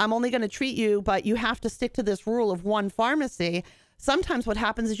saying, I'm only going to treat you, but you have to stick to this rule of one pharmacy, sometimes what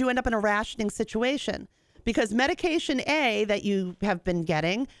happens is you end up in a rationing situation because medication A that you have been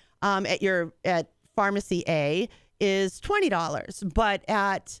getting at pharmacy A is $20, but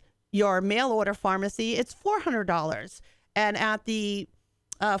at your mail order pharmacy, it's $400. And at the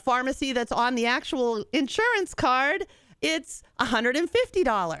pharmacy that's on the actual insurance card, it's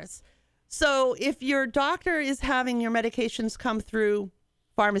 $150. So if your doctor is having your medications come through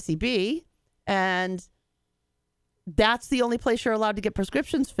pharmacy B, and that's the only place you're allowed to get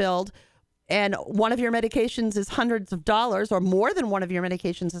prescriptions filled, and one of your medications is hundreds of dollars, or more than one of your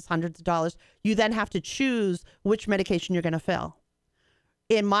medications is hundreds of dollars, you then have to choose which medication you're going to fill.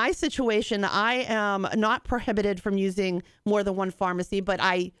 In my situation, I am not prohibited from using more than one pharmacy, but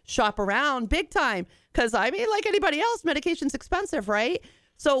I shop around big time because like anybody else, medication's expensive, right?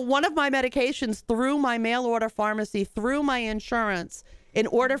 So one of my medications through my mail order pharmacy, through my insurance, in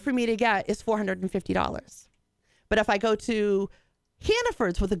order for me to get is $450. But if I go to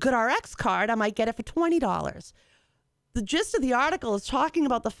Hannaford's with a GoodRx card, I might get it for $20. The gist of the article is talking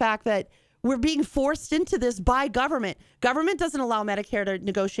about the fact that we're being forced into this by government. Government doesn't allow Medicare to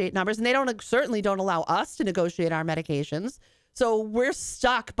negotiate numbers, and they certainly don't allow us to negotiate our medications. So we're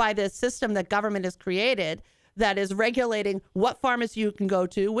stuck by this system that government has created that is regulating what pharmacy you can go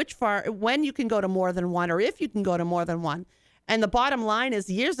to, when you can go to more than one, or if you can go to more than one. And the bottom line is,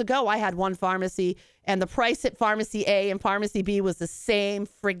 years ago, I had one pharmacy, and the price at pharmacy A and pharmacy B was the same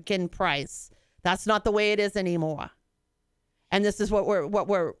friggin' price. That's not the way it is anymore. And this is what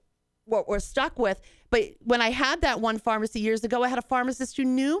we're stuck with. But when I had that one pharmacy years ago, I had a pharmacist who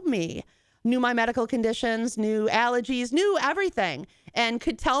knew me, knew my medical conditions, knew allergies, knew everything, and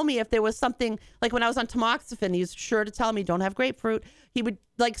could tell me if there was something, like when I was on tamoxifen, he was sure to tell me, don't have grapefruit. He would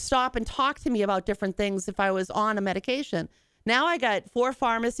stop and talk to me about different things if I was on a medication. Now I got 4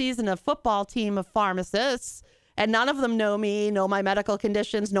 pharmacies and a football team of pharmacists, and none of them know me, know my medical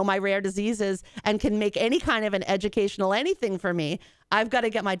conditions, know my rare diseases, and can make any kind of an educational anything for me. I've got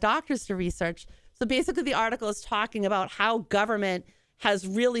to get my doctors to research. So basically the article is talking about how government has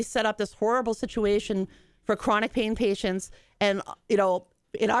really set up this horrible situation for chronic pain patients. And,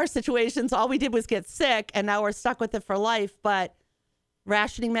 in our situations, all we did was get sick, and now we're stuck with it for life. But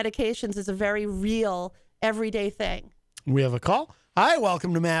rationing medications is a very real, everyday thing. We have a call. Hi,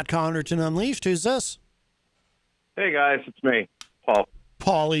 welcome to Matt Connarton Unleashed. Who's this? Hey, guys, it's me, Paul.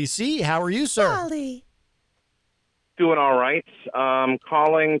 Pauly C. How are you, sir? Pauly. Doing all right.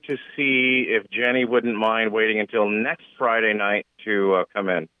 Calling to see if Jenny wouldn't mind waiting until next Friday night to come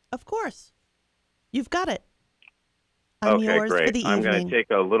in. Of course. You've got it. I'm okay, yours great. for the I'm evening. going to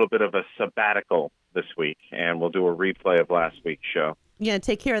take a little bit of a sabbatical this week, and we'll do a replay of last week's show. You going to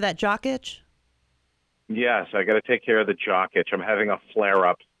take care of that jock itch? Yes, I got to take care of the jock itch. I'm having a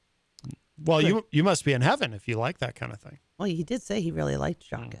flare-up. Well, you must be in heaven if you like that kind of thing. Well, he did say he really liked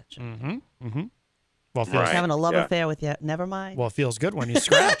jock itch. Mm-hmm. Mm-hmm. Well, He's having a love affair with you. Never mind. Well, it feels good when you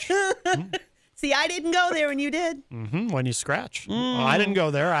scratch. See, I didn't go there, and you did. Mm-hmm. When you scratch. Well, I didn't go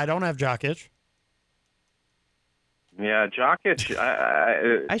there. I don't have jock itch. Yeah, jock itch.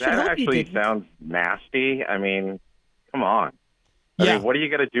 I should that hope you actually didn't. sounds nasty. I mean, come on. I mean, what do you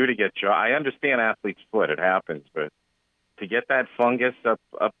got to do to get jock? I understand athlete's foot. It happens, but to get that fungus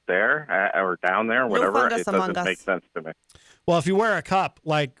up there or down there, whatever, it doesn't make sense to me. Well, if you wear a cup,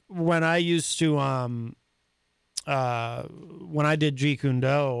 like when I used to when I did Jeet Kune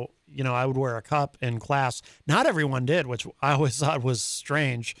Do, I would wear a cup in class. Not everyone did, which I always thought was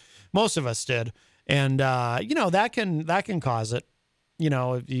strange. Most of us did. And, that can cause it.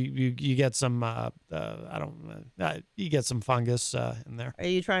 If you get some, you get some fungus in there. Are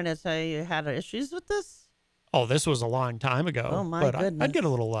you trying to say you had issues with this? Oh, this was a long time ago. Oh, my but goodness. I'd get a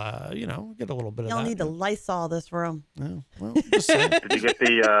little, get a little bit of that. You'll need to Lysol this room. Yeah, well, just saying. Did you get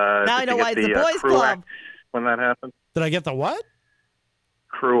the? Now I know why it's the boys' Crew club. X when that happened? Did I get the what?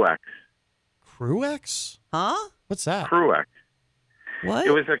 Crew X. Crew X? Huh? What's that? Crew X. What?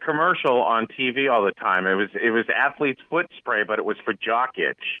 It was a commercial on TV all the time. It was athlete's foot spray, but it was for jock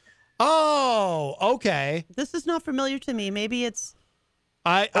itch. Oh, okay. This is not familiar to me. Maybe it's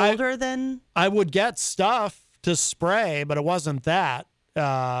older than. I would get stuff to spray, but it wasn't that.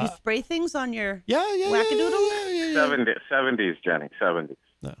 You spray things on your wackadoodle? 70s, Jenny, 70s.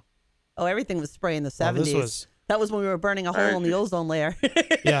 No. Oh, everything was spray in the 70s. That was when we were burning a hole in the ozone layer.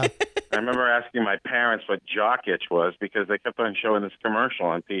 Yeah. I remember asking my parents what jock itch was because they kept on showing this commercial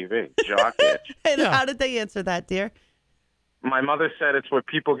on TV. Jock itch. And how did they answer that, dear? My mother said it's what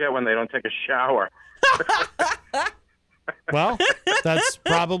people get when they don't take a shower. Well, that's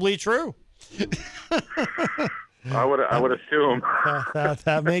probably true. I would assume.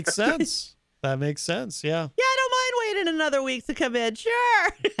 That makes sense. That makes sense. Yeah. Yeah, I don't mind waiting another week to come in. Sure.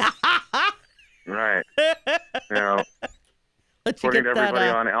 Right. Let you According get to everybody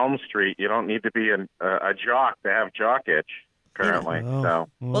that, on Elm Street, you don't need to be a jock to have jock itch. Apparently, so.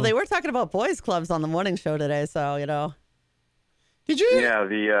 Well, they were talking about boys' clubs on the morning show today, so Did you? Yeah,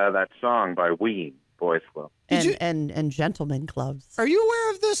 that song by Ween, Boys Club. And gentlemen clubs. Are you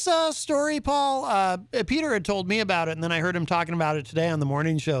aware of this story, Paul? Peter had told me about it, and then I heard him talking about it today on the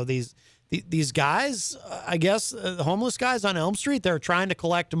morning show. These guys, I guess, homeless guys on Elm Street, they're trying to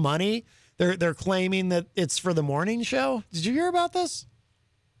collect money. They're claiming that it's for the morning show. Did you hear about this?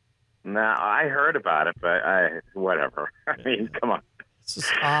 No, I heard about it, but whatever. I mean, come on. It's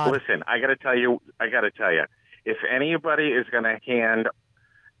just odd. Listen, I got to tell you, if anybody is going to hand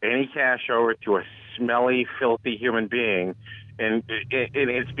any cash over to a smelly, filthy human being, and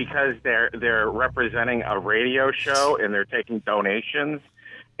it's because they're representing a radio show and they're taking donations,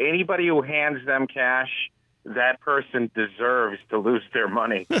 anybody who hands them cash, that person deserves to lose their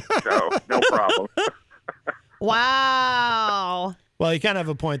money. So, no problem. Wow. Well, you kind of have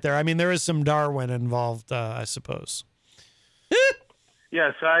a point there. I mean, there is some Darwin involved, I suppose.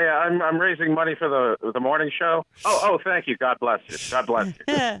 Yes, I'm raising money for the morning show. Oh, thank you. God bless you. God bless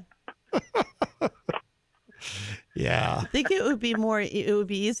you. Yeah. I think it would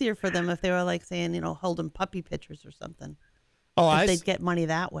be easier for them if they were like saying, holding puppy pictures or something. Oh, they'd get money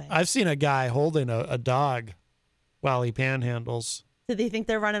that way. I've seen a guy holding a dog while he panhandles. Do they think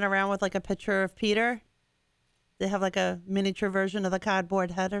they're running around with like a picture of Peter? They have like a miniature version of the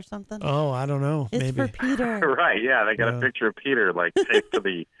cardboard head or something? Oh, I don't know. It's maybe for Peter. Right, yeah. They got a picture of Peter like taped to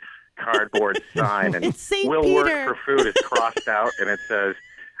the cardboard sign. And it's St. Will Peter. Work for Food is crossed out, and it says,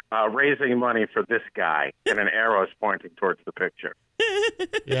 raising money for this guy, and an arrow is pointing towards the picture.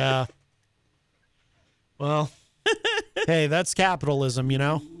 Yeah. Well, hey, that's capitalism,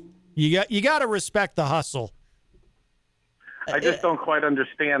 You got to respect the hustle. I just don't quite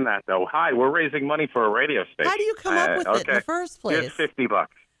understand that, though. Hi, we're raising money for a radio station. How do you come up with it in the first place? Here's $50.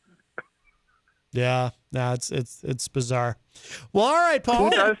 Yeah, no, it's bizarre. Well, all right, Paul.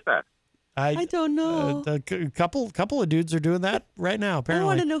 Who does that? I don't know. A couple of dudes are doing that right now, apparently. I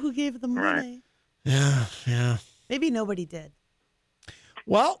want to know who gave them money. Right. Yeah. Maybe nobody did.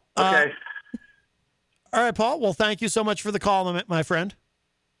 Well, okay. All right, Paul. Well, thank you so much for the call, my friend.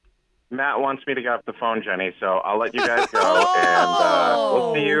 Matt wants me to get off the phone, Jenny, so I'll let you guys go, and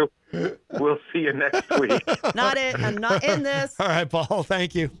we'll see you. We'll see you next week. Not it. I'm not in this. All right, Paul.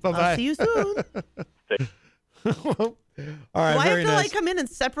 Thank you. Bye-bye. I'll see you soon. All right, Do I very have to nice. come in and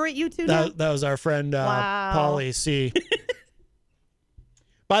separate you two now? That was our friend Wow. Pauly C.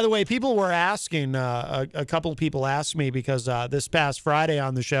 By the way, people were asking, a couple of people asked me because this past Friday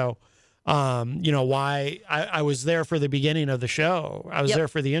on the show, why I was there for the beginning of the show. I was there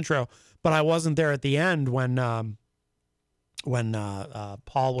for the intro, but I wasn't there at the end when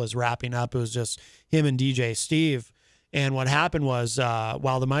Paul was wrapping up. It was just him and DJ Steve. And what happened was,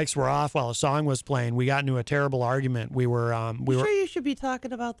 while the mics were off, while a song was playing, we got into a terrible argument. We were sure you should be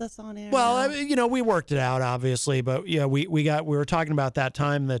talking about this on air. Well, I mean, we worked it out, obviously, but yeah, we were talking about that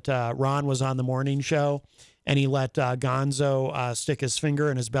time that Ron was on the morning show, and he let Gonzo stick his finger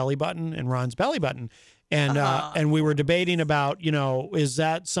in his belly button, in Ron's belly button, and we were debating about, is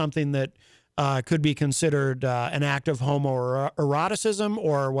that something that could be considered an act of homoeroticism,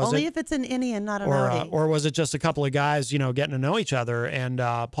 or was Only it if it's an innie and not an outie. or was it just a couple of guys, getting to know each other? And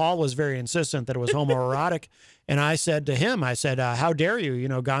Paul was very insistent that it was homoerotic. And I said to him, how dare you?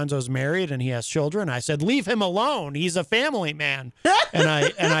 Gonzo's married and he has children. I said, leave him alone. He's a family man. and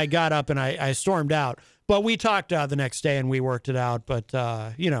I got up and I stormed out. But we talked the next day and we worked it out. But,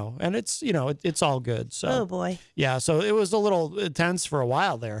 and it's all good. So, oh, boy. Yeah. So it was a little tense for a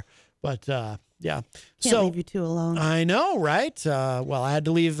while there. But, yeah. Can't leave you two alone. I know, right? Well, I had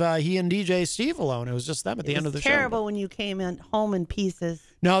to leave he and DJ Steve alone. It was just them at the end of the show. It was terrible when you came in home in pieces.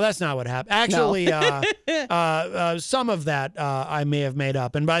 No, that's not what happened. Actually, some of that I may have made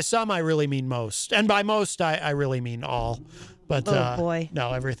up. And by some, I really mean most. And by most, I really mean all. But oh, boy.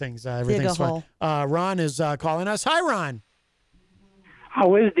 No, everything's fine. Ron is calling us. Hi, Ron.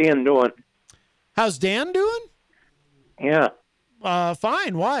 How is Dan doing? How's Dan doing? Yeah.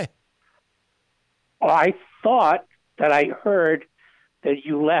 Fine. Why? I thought that I heard that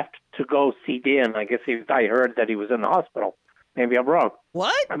you left to go see Dan. I guess I heard that he was in the hospital. Maybe I'm wrong.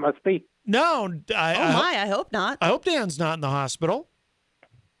 What? I must be. No. I hope not. I hope Dan's not in the hospital.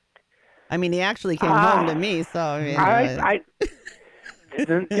 I mean, he actually came home to me, so I mean, I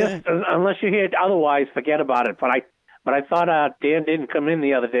just, unless you hear otherwise, forget about it. But I thought Dan didn't come in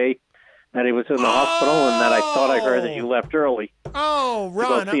the other day, that he was in the hospital, and that I thought I heard that you left early. Oh,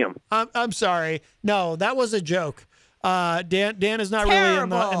 Ron, to go see him. I'm sorry. No, that was a joke. Dan is not really in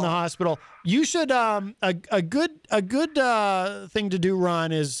the hospital. You should a good thing to do,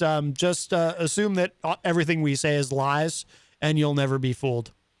 Ron, is just assume that everything we say is lies, and you'll never be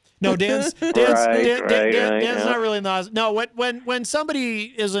fooled. No, Dan's not really in the hospital. No, when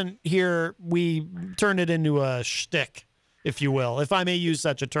somebody isn't here, we turn it into a shtick, if you will, if I may use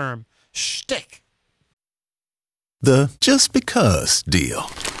such a term. Shtick. The just because deal.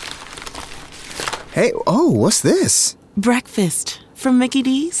 Hey, what's this? Breakfast from Mickey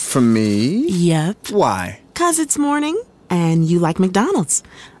D's. From me? Yep. Why? 'Cause it's morning and you like McDonald's.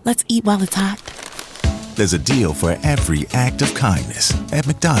 Let's eat while it's hot. There's a deal for every act of kindness at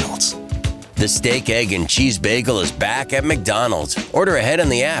McDonald's. The steak, egg, and cheese bagel is back at McDonald's. Order ahead on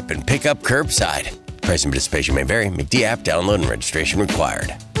the app and pick up curbside. Price and participation may vary. McD app download and registration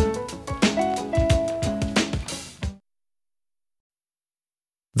required.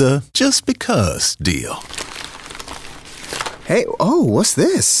 The just because deal. Hey, what's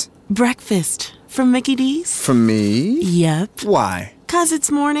this? Breakfast from Mickey D's. From me? Yep. Why? 'Cause it's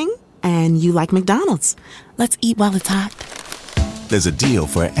morning and you like McDonald's. Let's eat while it's hot. There's a deal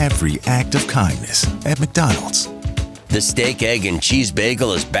for every act of kindness at McDonald's. The steak, egg, and cheese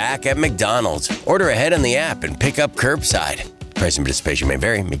bagel is back at McDonald's. Order ahead on the app and pick up curbside. Price and participation may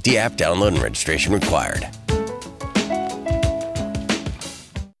vary. McD app download and registration required.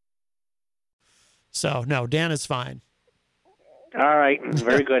 So, no, Dan is fine. All right.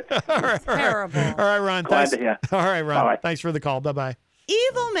 Very good. Terrible. All right, Ron. Glad Thanks. to hear. All right, Ron. Bye-bye. Thanks for the call. Bye-bye.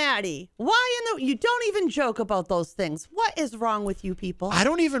 Evil Maddie, you don't even joke about those things. What is wrong with you people? I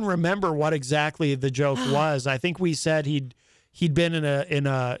don't even remember what exactly the joke was. I think we said he'd been in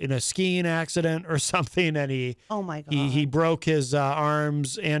a skiing accident or something, and he broke his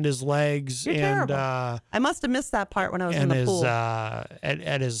arms and his legs. You're and terrible. I must have missed that part when I was in the pool.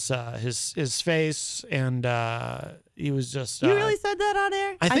 At his face, and he was just. You really said that on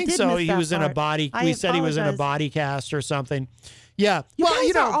air? I think did so. miss He that was in a part. body. I We said he was in a apologize. body cast or something. Yeah. You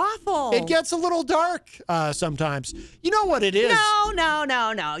guys are awful. It gets a little dark sometimes. You know what it is? No.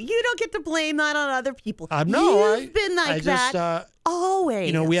 You don't get to blame that on other people. You've been like that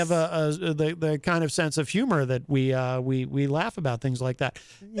always. We have the kind of sense of humor that we laugh about things like that.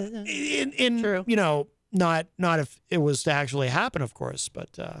 True. Not if it was to actually happen, of course.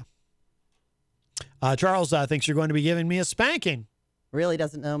 But Charles thinks you're going to be giving me a spanking. Really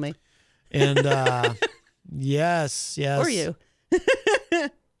doesn't know me. And yes. Or you.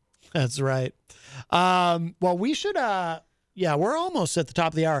 That's right. Well, we should, we're almost at the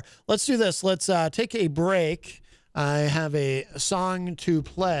top of the hour. Let's do this. Let's take a break. I have a song to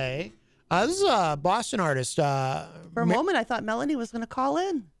play. This is a Boston artist. For a moment, I thought Melanie was going to call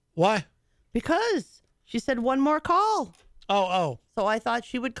in. Why? Because she said one more call. Oh. So I thought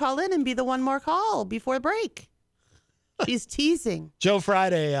she would call in and be the one more call before the break. She's teasing. Joe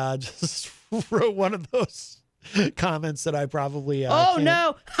Friday just wrote one of those comments that I probably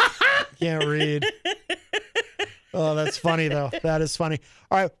can't read. Oh, that's funny, though. That is funny.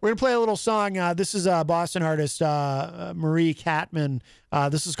 All right, we're going to play a little song. This is a Boston artist, Marie Catman.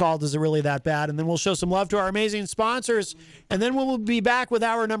 This is called Is It Really That Bad? And then we'll show some love to our amazing sponsors. And then we'll be back with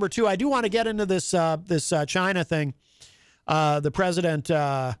hour number 2. I do want to get into this China thing. The president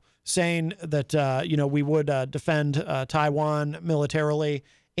saying that, we would defend Taiwan militarily.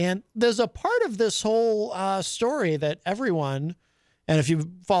 And there's a part of this whole story that everyone, and if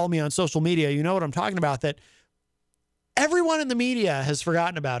you follow me on social media, you know what I'm talking about, that everyone in the media has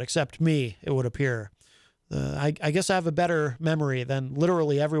forgotten about except me, it would appear. I guess I have a better memory than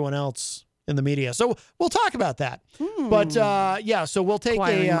literally everyone else in the media. So we'll talk about that. But so we'll take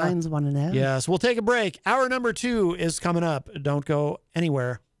minds want to know. Yes, we'll take a break. Hour number 2 is coming up. Don't go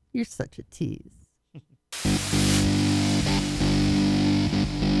anywhere. You're such a tease.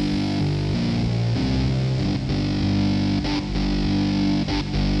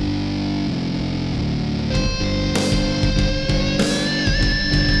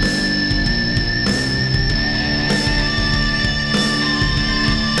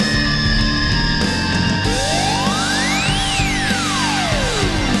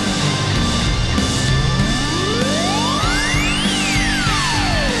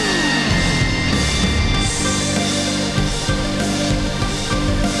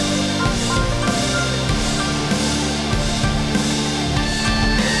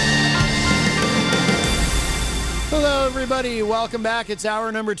 Everybody, welcome back. It's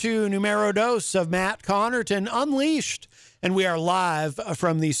hour number 2, numero dos of Matt Connarton Unleashed. And we are live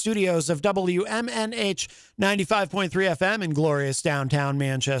from the studios of WMNH 95.3 FM in glorious downtown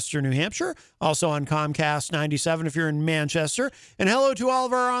Manchester, New Hampshire. Also on Comcast 97 if you're in Manchester. And hello to all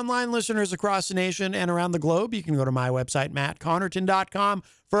of our online listeners across the nation and around the globe. You can go to my website, mattconnerton.com,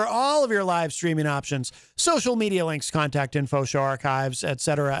 for all of your live streaming options, social media links, contact info, show archives,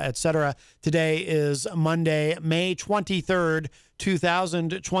 etc., etc. Today is Monday, May 23rd,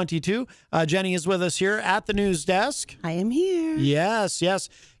 2022. Jenny is with us here at the news desk. I am here. Yes.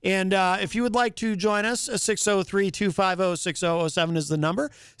 And if you would like to join us, 603-250-6007 is the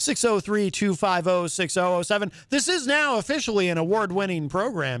number. 603-250-6007. This is now officially an award-winning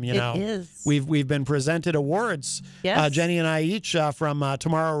program, you know. It is. We've been presented awards. Yes. Jenny and I each from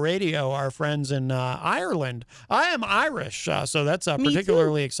Tomorrow Radio, our friends in Ireland. I am Irish, so that's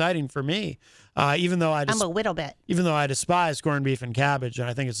particularly exciting for me. Even though I'm a little bit. Even though I despise corned beef and cabbage, and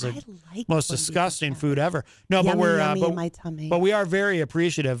I think it's the most disgusting food ever. No, yummy, but we're yummy in my tummy. but we are very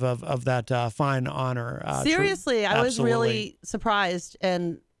appreciative of that fine honor. Seriously, I was Absolutely. really surprised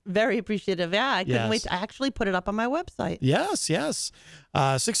and very appreciative. Yeah, I couldn't Yes. wait. I actually put it up on my website. Yes.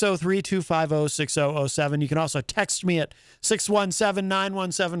 603-250-6007. You can also text me at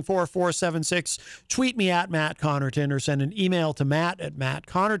 617-917-4476. Tweet me at Matt Connarton or send an email to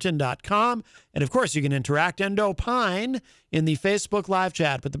matt@mattconnerton.com. And of course, you can interact and opine in the Facebook live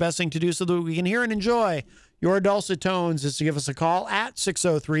chat. But the best thing to do so that we can hear and enjoy your dulcet tones is to give us a call at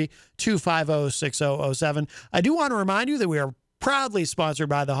 603-250-6007. I do want to remind you that we are proudly sponsored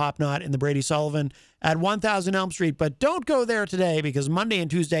by the Hop Knot in the Brady Sullivan at 1000 Elm Street. But don't go there today because Monday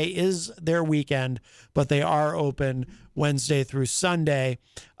and Tuesday is their weekend, but they are open Wednesday through Sunday.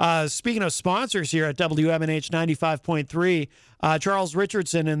 Speaking of sponsors here at WMNH 95.3, Charles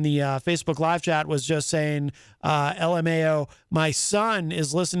Richardson in the Facebook live chat was just saying, LMAO, my son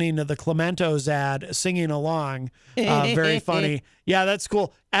is listening to the Clementos ad, singing along. Very funny. Yeah, that's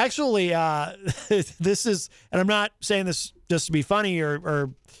cool. Actually, this is, and I'm not saying this just to be funny or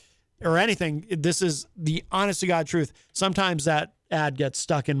anything. This is the honest to God truth. Sometimes that ad gets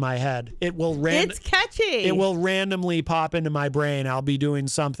stuck in my head. It's catchy. It will randomly pop into my brain. I'll be doing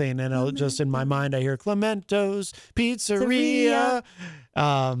something and it'll just in my mind I hear Clemento's Pizzeria.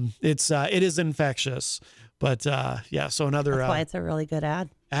 It is infectious. But so another That's why it's a really good ad.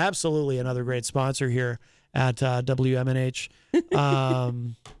 Absolutely another great sponsor here at WMNH.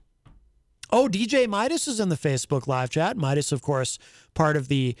 DJ Midas is in the Facebook live chat. Midas, of course,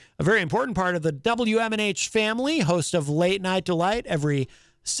 a very important part of the WMNH family, host of Late Night Delight every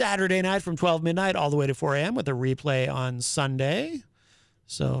Saturday night from 12 midnight all the way to 4 a.m. with a replay on Sunday.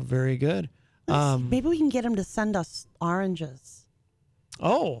 So very good. Maybe we can get him to send us oranges.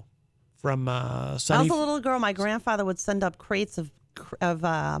 Oh, from Sunny. I was a little girl. My grandfather would send up crates of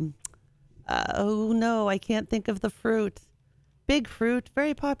I can't think of the fruit. Big fruit,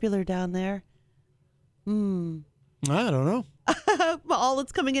 very popular down there. I don't know. All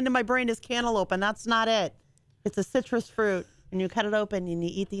that's coming into my brain is cantaloupe, and that's not it. It's a citrus fruit, and you cut it open and you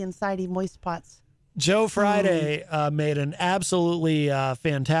eat the insidey moist parts. Joe Friday made an absolutely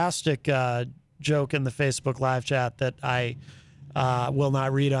fantastic joke in the Facebook live chat that I will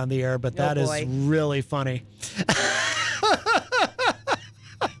not read on the air, but that is really funny.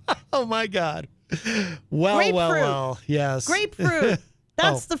 Oh, my God. Well. Yes. Grapefruit.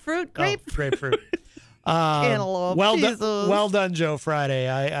 That's the fruit. Grapefruit. Grapefruit. Cantaloupe. Well done, Joe Friday.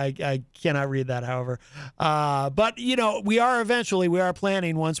 I cannot read that, however. But, we are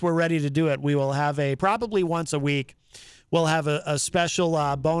planning, once we're ready to do it, we will have probably once a week, we'll have a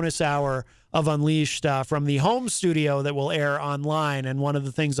special bonus hour of Unleashed from the home studio that will air online. And one of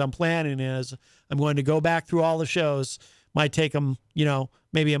the things I'm planning is I'm going to go back through all the shows. Might take them,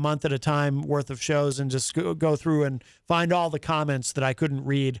 maybe a month at a time worth of shows, and just go through and find all the comments that I couldn't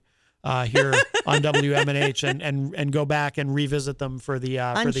read here on WMNH and go back and revisit them for the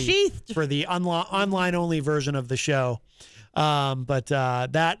online only version of the show. But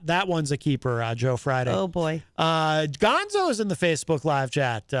that one's a keeper, Joe Friday. Oh boy. Gonzo is in the Facebook live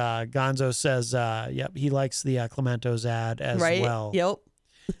chat. Gonzo says, yep, he likes the Clemento's ad as well. Yep.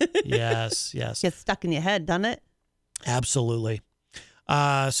 Yes. Gets stuck in your head, doesn't it? Absolutely.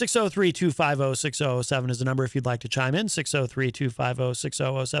 603-250-6007 is the number if you'd like to chime in.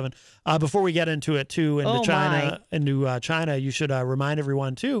 603-250-6007. Before we get into it too, into China, you should remind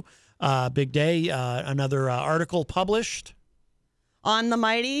everyone too. Big day. Another article published on The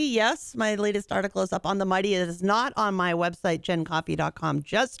Mighty. Yes, my latest article is up on The Mighty. It is not on my website, gencoffee.com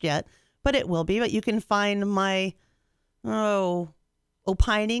just yet, but it will be. But you can find my opinings.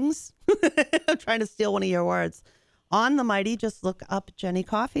 I'm trying to steal one of your words. On The Mighty, just look up Jenny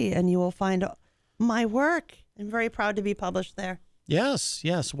Coffee and you will find my work. I'm very proud to be published there. Yes.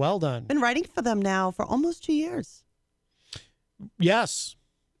 Well done. Been writing for them now for almost 2 years. Yes,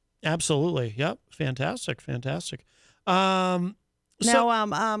 absolutely. Yep. Fantastic. Mike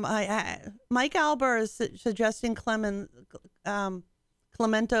Alber is suggesting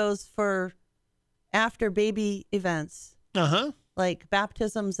Clemento's for after baby events. Like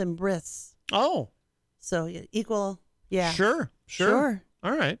baptisms and bris. Oh. So equal, yeah. Sure.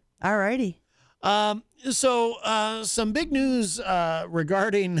 All right. All righty. So some big news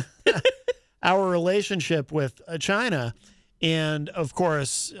regarding our relationship with China, and of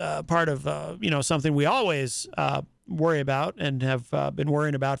course, part of something we always worry about and have been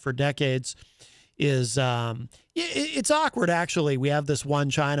worrying about for decades is it's awkward. Actually, we have this one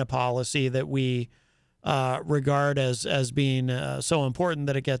China policy that we regard as being so important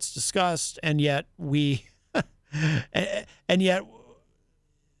that it gets discussed, and yet when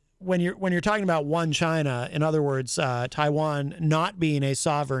you're talking about one China, in other words, Taiwan not being a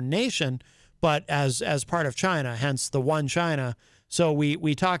sovereign nation, but as part of China, hence the one China. So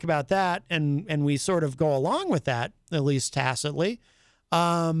we talk about that, and we sort of go along with that, at least tacitly,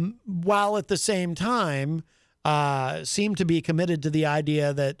 while at the same time seem to be committed to the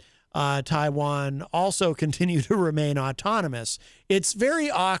idea that Taiwan also continue to remain autonomous. It's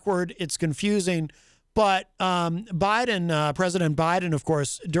very awkward. It's confusing. But President Biden, of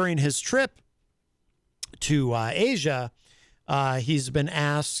course, during his trip to Asia, he's been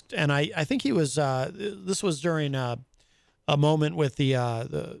asked, and I think he was. This was during a moment with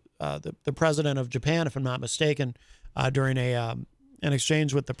the president of Japan, if I'm not mistaken, during an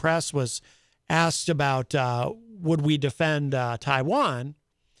exchange with the press, was asked about would we defend Taiwan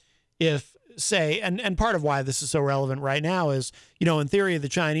if, say, and part of why this is so relevant right now is, in theory, the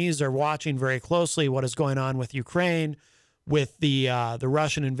Chinese are watching very closely what is going on with Ukraine, with the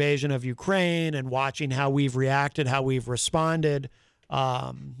Russian invasion of Ukraine, and watching how we've reacted, how we've responded.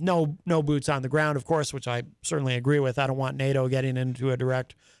 No boots on the ground, of course, which I certainly agree with. I don't want NATO getting into a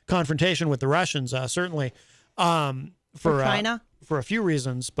direct confrontation with the Russians, certainly. For China? For a few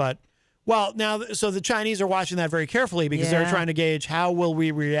reasons, but... Well, now, so the Chinese are watching that very carefully because they're trying to gauge how will we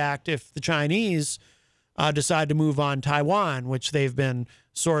react if the Chinese decide to move on Taiwan, which they've been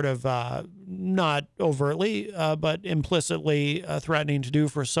sort of not overtly, but implicitly threatening to do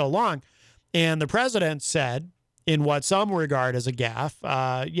for so long. And the president said, in what some regard as a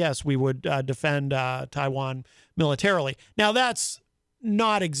gaffe, yes, we would defend Taiwan militarily. Now, that's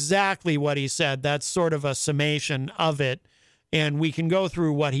not exactly what he said. That's sort of a summation of it. And we can go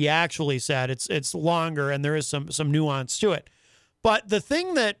through what he actually said. It's longer, and there is some nuance to it. But the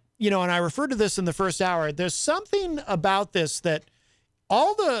thing that, and I referred to this in the first hour, there's something about this that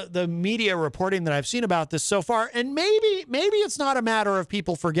all the media reporting that I've seen about this so far, and maybe it's not a matter of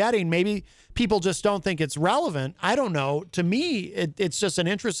people forgetting. Maybe people just don't think it's relevant. I don't know. To me, it's just an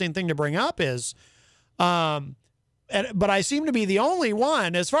interesting thing to bring up is... but I seem to be the only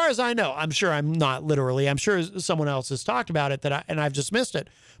one, as far as I know. I'm sure I'm not literally. I'm sure someone else has talked about it and I've just missed it.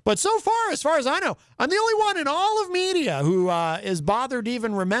 But so far, as far as I know, I'm the only one in all of media who is bothered to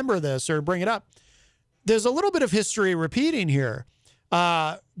even remember this or bring it up. There's a little bit of history repeating here.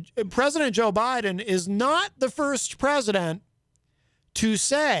 President Joe Biden is not the first president to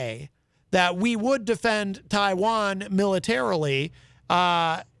say that we would defend Taiwan militarily.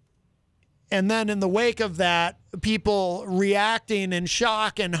 And then in the wake of that, people reacting in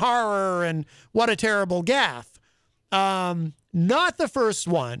shock and horror and what a terrible gaffe. Not the first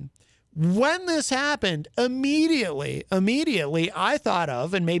one. When this happened, immediately, I thought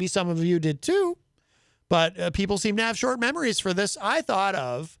of, and maybe some of you did too, but people seem to have short memories for this. I thought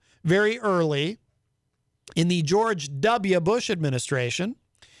of very early in the George W. Bush administration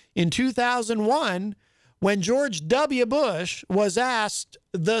in 2001, when George W. Bush was asked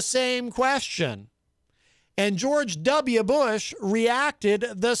the same question. And George W. Bush reacted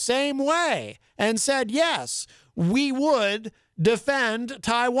the same way and said, yes, we would defend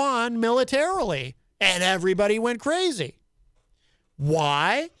Taiwan militarily. And everybody went crazy.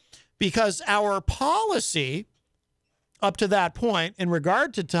 Why? Because our policy up to that point in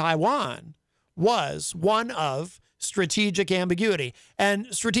regard to Taiwan was one of strategic ambiguity. And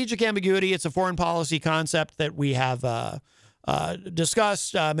strategic ambiguity, it's a foreign policy concept that we have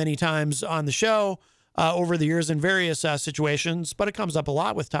discussed many times on the show over the years in various situations, but it comes up a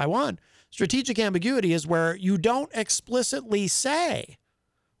lot with Taiwan. Strategic ambiguity is where you don't explicitly say,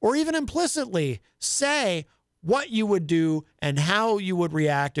 or even implicitly say, what you would do and how you would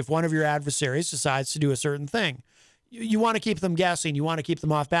react if one of your adversaries decides to do a certain thing. You want to keep them guessing. You want to keep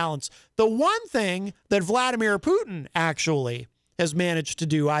them off balance. The one thing that Vladimir Putin actually has managed to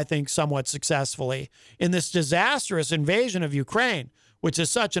do, I think, somewhat successfully in this disastrous invasion of Ukraine, which is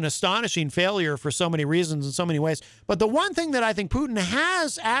such an astonishing failure for so many reasons in so many ways. But the one thing that I think Putin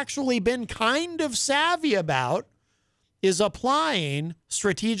has actually been kind of savvy about is applying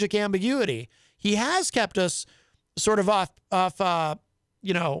strategic ambiguity. He has kept us sort of off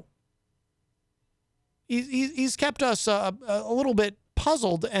he's kept us a little bit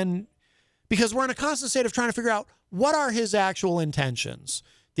puzzled, and because we're in a constant state of trying to figure out what are his actual intentions.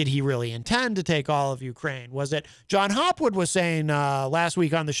 Did he really intend to take all of Ukraine? Was it, John Hopwood was saying last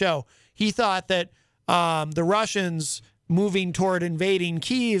week on the show, he thought that the Russians moving toward invading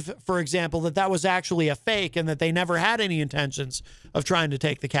Kyiv, for example, that was actually a fake and that they never had any intentions of trying to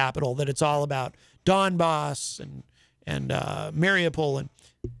take the capital, that it's all about Donbass and Mariupol.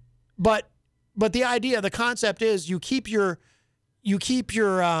 But the idea, the concept is you keep your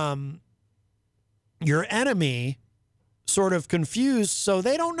enemy sort of confused, so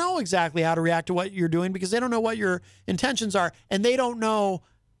they don't know exactly how to react to what you're doing because they don't know what your intentions are, and they don't know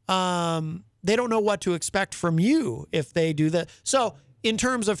what to expect from you if they do that. So in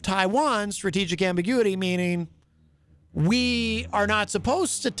terms of Taiwan, strategic ambiguity, meaning we are not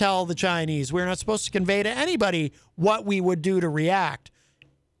supposed to tell the Chinese, we're not supposed to convey to anybody what we would do to react.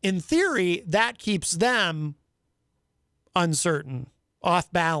 In theory, that keeps them uncertain,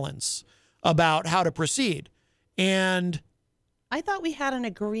 off balance about how to proceed. And I thought we had an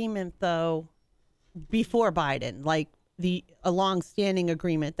agreement, though, before Biden, like a long-standing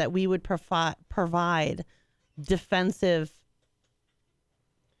agreement that we would provide defensive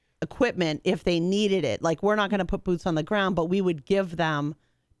equipment if they needed it. Like, we're not going to put boots on the ground, but we would give them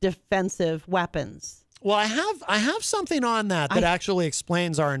defensive weapons. Well, I have something on that actually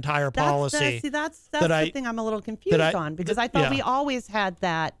explains our entire policy. That's the thing I'm a little confused on, because I thought we always had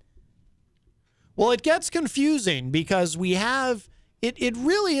that. Well, it gets confusing because we have, it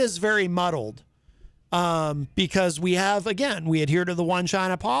really is very muddled because we have, again, we adhere to the one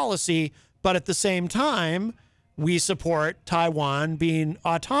China policy, but at the same time, we support Taiwan being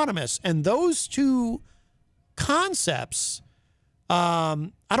autonomous. And those two concepts, I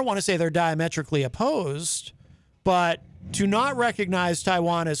don't want to say they're diametrically opposed, but to not recognize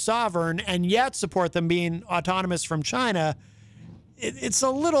Taiwan as sovereign and yet support them being autonomous from China, it's a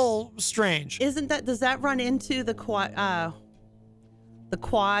little strange. Does that run into the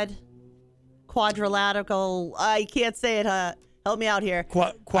quadrilateral, I can't say it, help me out here.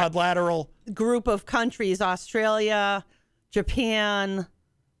 Quadrilateral group of countries, Australia, Japan,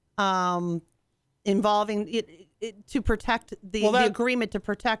 involving it to protect the agreement to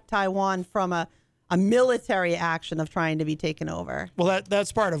protect Taiwan from a military action of trying to be taken over. Well,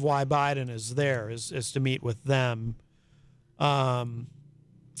 that's part of why Biden is there, is to meet with them. The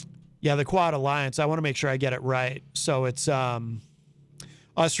Quad Alliance, I want to make sure I get it right. So it's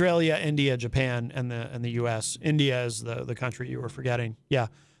Australia, India, Japan, and the U.S. India is the country you were forgetting. Yeah.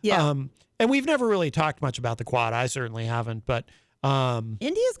 Yeah. And we've never really talked much about the Quad. I certainly haven't, but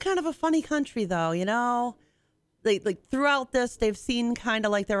India's kind of a funny country, though, you know? Like throughout this, they've seen kind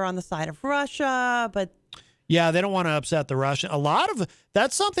of like they're on the side of Russia, but yeah, they don't want to upset the Russian. A lot of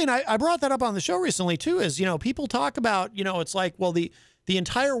that's something I brought that up on the show recently too. Is people talk about it's like, well, the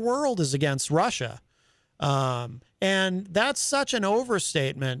entire world is against Russia, and that's such an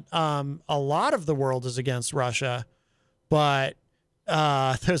overstatement. A lot of the world is against Russia, but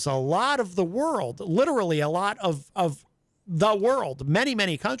there's a lot of the world, literally a lot of the world, many,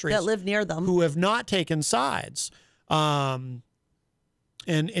 many countries that live near them who have not taken sides. And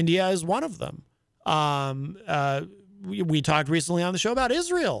India is one of them. We talked recently on the show about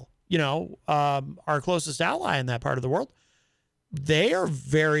Israel, our closest ally in that part of the world. They are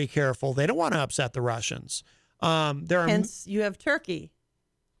very careful. They don't want to upset the Russians. Hence, you have Turkey.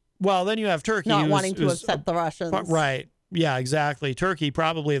 Well, then you have Turkey. Not wanting to upset the Russians. Right. Yeah, exactly. Turkey,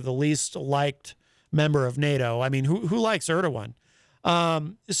 probably the least liked member of NATO. I mean, who likes Erdogan?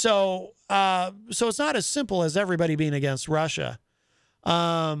 So it's not as simple as everybody being against Russia.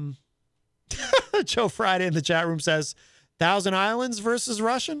 Joe Friday in the chat room says, Thousand Islands versus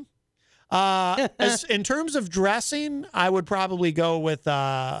Russian? In terms of dressing, I would probably go with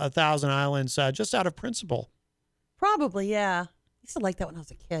a Thousand Islands just out of principle. Probably, yeah. I used to like that when I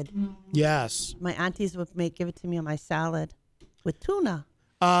was a kid. Yes. My aunties would give it to me on my salad with tuna.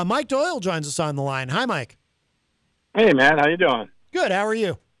 Mike Doyle joins us on the line. Hi, Mike. Hey, man. How you doing? Good. How are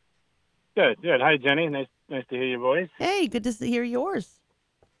you? Good. Hi, Jenny. Nice to hear your voice. Hey, good to hear yours.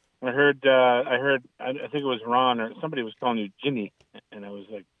 I heard. I think it was Ron or somebody was calling you Ginny, and I was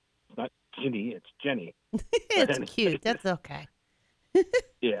like, it's not Ginny, it's Jenny. It's cute. That's okay.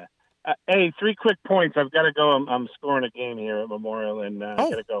 Yeah. Hey, 3 quick points. I've got to go. I'm scoring a game here at Memorial, and I got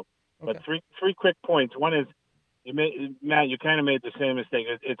to go. Okay. But three quick points. One is, Matt, you kind of made the same mistake.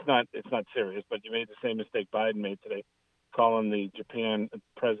 It's not serious, but you made the same mistake Biden made today, calling the Japan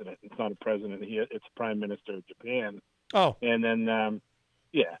president. It's not a president. It's Prime Minister of Japan. Oh. And then,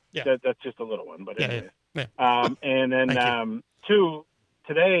 that's just a little one. But anyway. Yeah. And then 2,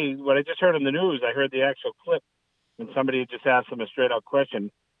 today, what I just heard on the news, I heard the actual clip, and somebody just asked him a straight-out question.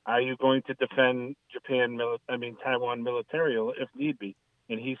 Are you going to defend Taiwan militarily if need be?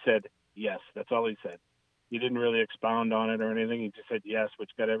 And he said, yes. That's all he said. He didn't really expound on it or anything. He just said yes, which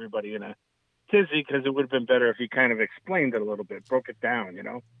got everybody in a tizzy because it would have been better if he kind of explained it a little bit, broke it down,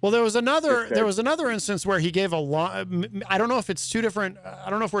 Well, there was another instance where he gave I don't know if it's two different, I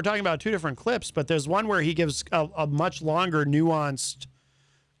don't know if we're talking about two different clips, but there's one where he gives a much longer, nuanced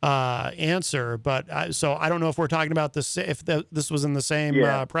answer, but so I don't know if we're talking about this, this was in the same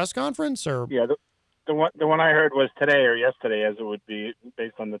press conference or. Yeah, the one I heard was today or yesterday, as it would be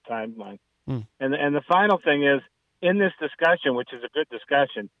based on the timeline. And the final thing is, in this discussion, which is a good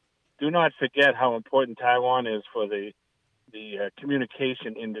discussion, do not forget how important Taiwan is for the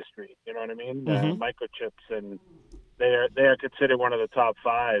communication industry. You know what I mean? Microchips, and they are considered one of the top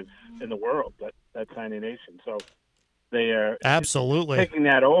 5 in the world. That tiny nation. So. They are absolutely taking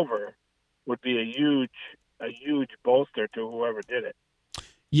that over would be a huge bolster to whoever did it.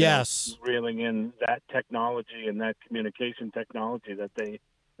 Yes, reeling in that technology and that communication technology that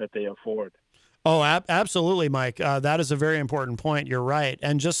they afford. Oh, absolutely, Mike. That is a very important point. You're right.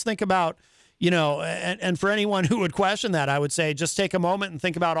 And just think about, and for anyone who would question that, I would say just take a moment and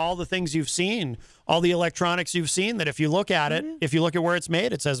think about all the things you've seen, all the electronics you've seen, that if you look at it, if you look at where it's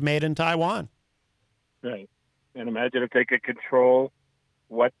made, it says made in Taiwan. Right. And imagine if they could control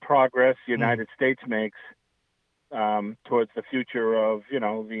what progress the United States makes towards the future of,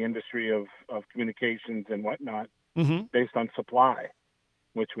 the industry of communications and whatnot, based on supply,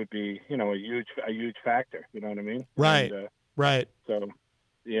 which would be, a huge factor. You know what I mean? Right. And, right. So,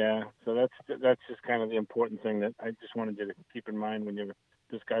 yeah. So that's just kind of the important thing that I just wanted you to keep in mind when you're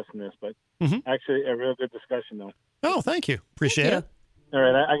discussing this. But actually, a real good discussion, though. Oh, thank you. Appreciate it. All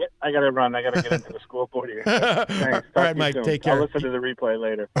right, I got to run. I got to get into the school board here. Thanks. All right, Mike, take care. I'll listen to the replay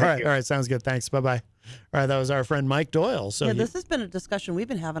later. All right, sounds good. Thanks. Bye-bye. All right, that was our friend Mike Doyle. So this has been a discussion we've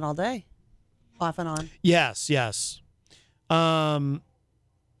been having all day, off and on. Yes. Now,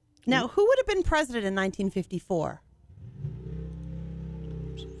 who would have been president in 1954?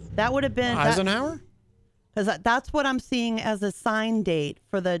 That would have been Eisenhower? Because that's what I'm seeing as a sign date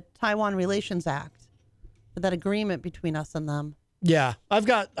for the Taiwan Relations Act, for that agreement between us and them. Yeah, I've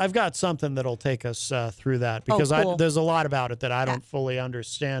got something that'll take us through that because cool. there's a lot about it that I don't fully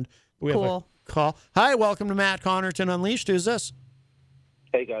understand. We have a call. Hi, welcome to Matt Connarton Unleashed. Who's this?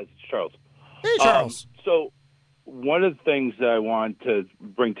 Hey guys, it's Charles. Hey Charles. So one of the things that I want to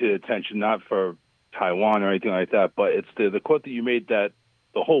bring to attention, not for Taiwan or anything like that, but it's the quote that you made that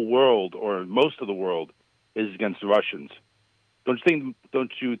the whole world or most of the world is against the Russians. Don't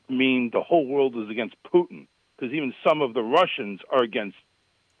you mean the whole world is against Putin? Because even some of the Russians are against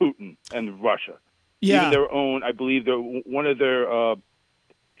Putin and Russia. Yeah. Even their own, I believe, one of their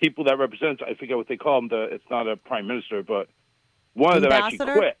people that represents, I forget what they call him, it's not a prime minister, but one of them actually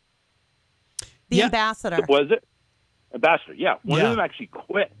quit. The ambassador. Was it? Ambassador, yeah. One of them actually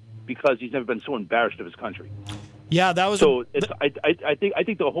quit because he's never been so embarrassed of his country. Yeah, that was so. I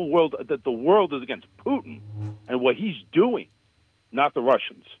think the whole world, that the world is against Putin and what he's doing, not the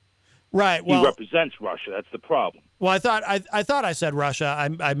Russians. Right. He represents Russia. That's the problem. Well, I thought I said Russia.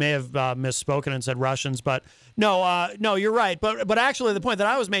 I may have misspoken and said Russians, but no, you're right. But actually, the point that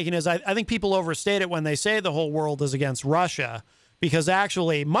I was making is I think people overstate it when they say the whole world is against Russia, because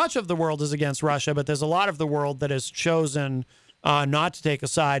actually much of the world is against Russia, but there's a lot of the world that has chosen not to take a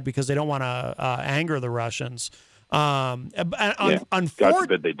side because they don't want to anger the Russians. God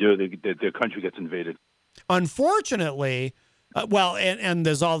forbid they do. Their country gets invaded. Unfortunately. And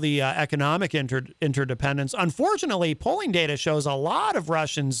there's all the economic interdependence. Unfortunately, polling data shows a lot of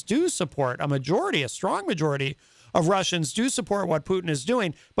Russians do support, a strong majority of Russians do support what Putin is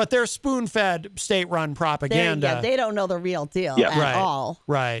doing, but they're spoon-fed state-run propaganda. They don't know the real deal at all.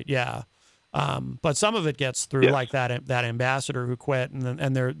 Right, yeah. But some of it gets through, like that ambassador who quit,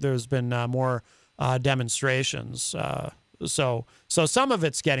 and there's been more demonstrations. So some of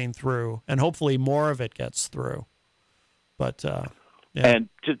it's getting through, and hopefully more of it gets through. But And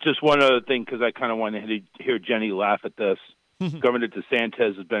just one other thing, because I kind of want to hear Jenny laugh at this. Governor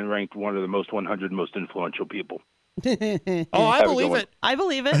DeSantis has been ranked one of the 100 most influential people. I believe it. I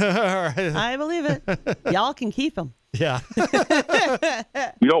believe it. I believe it. Y'all can keep him. Yeah.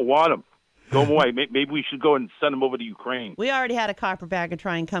 You don't want him. Go away. Maybe we should go and send him over to Ukraine. We already had a carpetbagger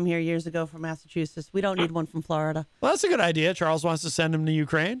try and come here years ago from Massachusetts. We don't need one from Florida. Well, that's a good idea. Charles wants to send him to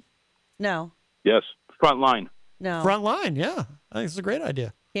Ukraine. No. Yes. Front line. No. Front line, yeah. I think it's a great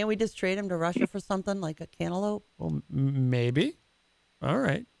idea. Can't we just trade him to Russia for something like a cantaloupe? Well, maybe. All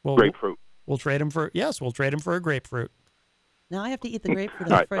right. Well, grapefruit. We'll trade him for a grapefruit. Now I have to eat the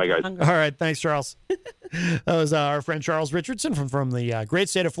grapefruit. All right, bye, guys. Hungry. All right, thanks, Charles. That was our friend Charles Richardson from the great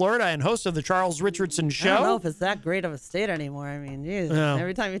state of Florida and host of the Charles Richardson Show. I don't know if it's that great of a state anymore. I mean, geez,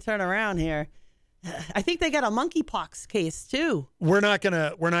 every time you turn around here. I think they got a monkeypox case too. We're not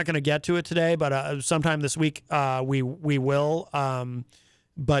gonna get to it today, but sometime this week we will.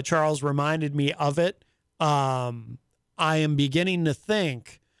 But Charles reminded me of it. I am beginning to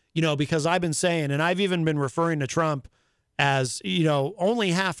think, because I've been saying, and I've even been referring to Trump as,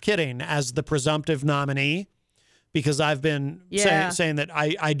 only half kidding, as the presumptive nominee, because I've been saying that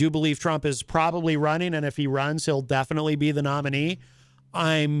I do believe Trump is probably running, and if he runs, he'll definitely be the nominee.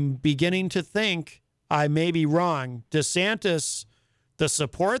 I'm beginning to think I may be wrong. DeSantis, the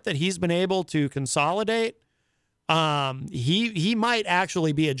support that he's been able to consolidate, he might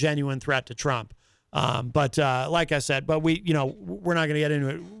actually be a genuine threat to Trump. But like I said, we're not going to get into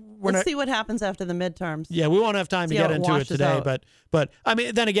it. Let's see what happens after the midterms. Yeah, we won't have time to get into it today. But I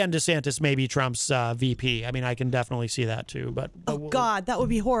mean, then again, DeSantis may be Trump's VP. I mean, I can definitely see that too. But God, that would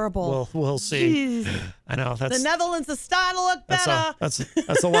be horrible. We'll see. Jeez. I know the Netherlands is starting to look better.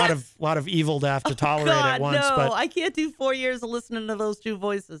 That's a lot of evil to have to tolerate at once. No, but I can't do 4 years of listening to those two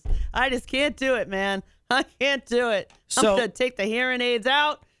voices. I just can't do it, man. I can't do it. I'm gonna take the hearing aids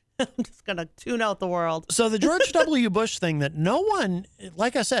out. I'm just going to tune out the world. So the George W. Bush thing that no one,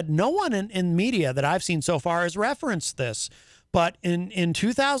 like I said, no one in media that I've seen so far has referenced this. But in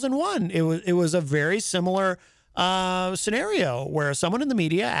 2001, it was a very similar scenario where someone in the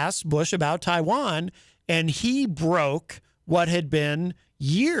media asked Bush about Taiwan, and he broke what had been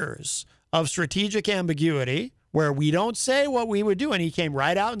years of strategic ambiguity where we don't say what we would do. And he came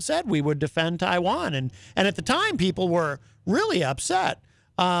right out and said we would defend Taiwan. And at the time, people were really upset.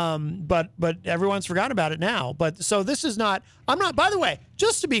 But everyone's forgotten about it now. But so this is not, by the way,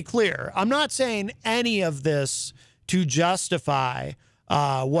 just to be clear, I'm not saying any of this to justify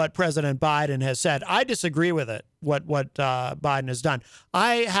what President Biden has said. I disagree with it, what Biden has done.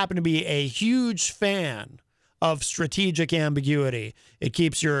 I happen to be a huge fan of strategic ambiguity. It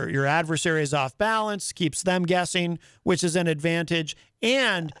keeps your adversaries off balance, keeps them guessing, which is an advantage.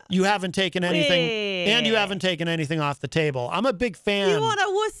 And you haven't taken anything off the table. I'm a big fan. You want to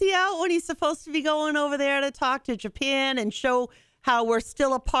wussy out when he's supposed to be going over there to talk to Japan and show how we're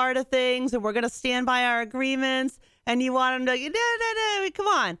still a part of things and we're going to stand by our agreements. And you want him to, no, come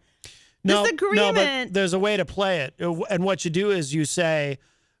on. No, this agreement. No, but there's a way to play it. And what you do is you say,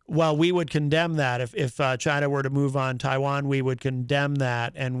 well, we would condemn that. If China were to move on Taiwan, we would condemn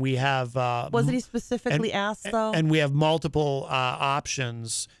that. And we have... Wasn't he specifically asked, though? And we have multiple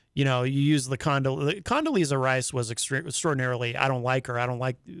options. You use the Condoleezza Rice was extraordinarily... I don't like her. I don't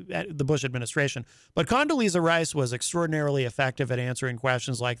like the Bush administration. But Condoleezza Rice was extraordinarily effective at answering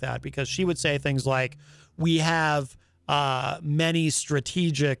questions like that because she would say things like, we have many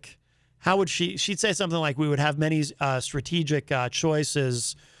strategic... How would she'd say something like, we would have many strategic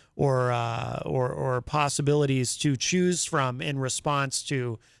choices or possibilities to choose from in response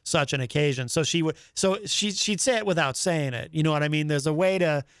to such an occasion. So she'd say it without saying it. You know what I mean? There's a way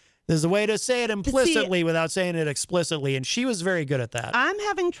to say it implicitly without saying it explicitly, and she was very good at that. I'm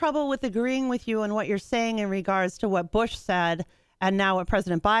having trouble with agreeing with you on what you're saying in regards to what Bush said and now what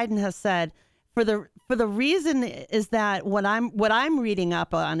President Biden has said. For the reason is that what I'm reading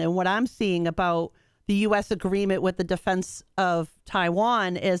up on and what I'm seeing about the U.S. agreement with the defense of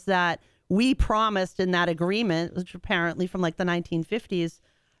Taiwan is that we promised in that agreement, which apparently from like the 1950s,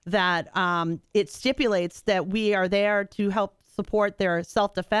 that it stipulates that we are there to help support their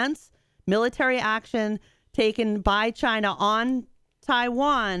self-defense. Military action taken by China on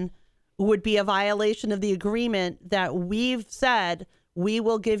Taiwan would be a violation of the agreement that we've said we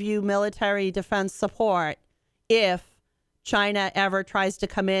will give you military defense support if China ever tries to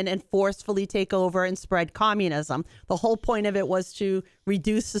come in and forcefully take over and spread communism. The whole point of it was to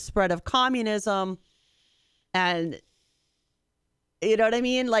reduce the spread of communism. And you know what I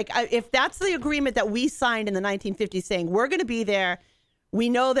mean? Like, if that's the agreement that we signed in the 1950s saying we're going to be there, we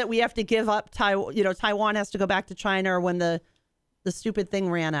know that we have to give up Taiwan has to go back to China, or when the stupid thing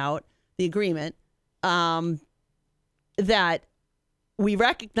ran out, the agreement, that we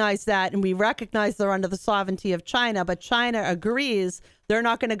recognize that, and we recognize they're under the sovereignty of China, but China agrees they're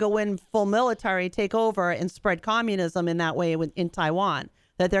not going to go in full military, take over, and spread communism in that way in Taiwan,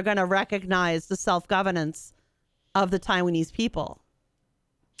 that they're going to recognize the self-governance of the Taiwanese people.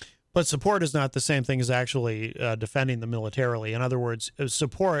 But support is not the same thing as actually defending them militarily. In other words,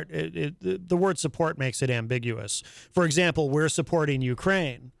 support, the word support makes it ambiguous. For example, we're supporting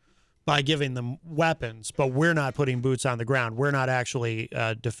Ukraine by giving them weapons, but we're not putting boots on the ground. We're not actually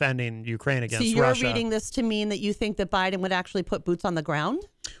defending Ukraine against Russia. So you're reading this to mean that you think that Biden would actually put boots on the ground?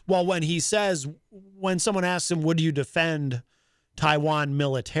 Well, when someone asks him, would you defend Taiwan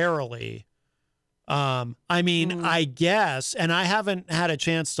militarily? I guess, and I haven't had a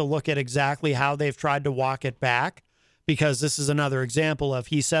chance to look at exactly how they've tried to walk it back, because this is another example of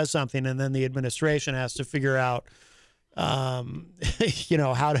he says something and then the administration has to figure out how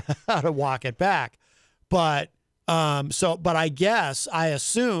to walk it back. But I guess, I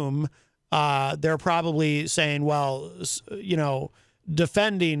assume they're probably saying, well,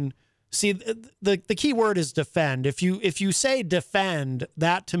 defending. See, the key word is defend. If you say defend,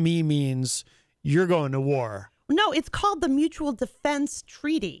 that to me means you're going to war. No, it's called the Mutual Defense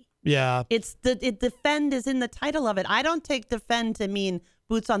Treaty. Yeah. Defend is in the title of it. I don't take defend to mean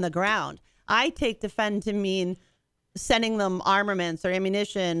boots on the ground. I take defend to mean sending them armaments or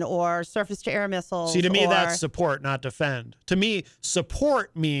ammunition or surface-to-air missiles. See, to me, that's support, not defend. To me,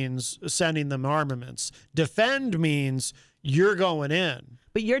 support means sending them armaments. Defend means you're going in.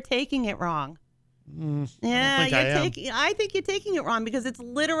 But you're taking it wrong. I think you're taking it wrong, because it's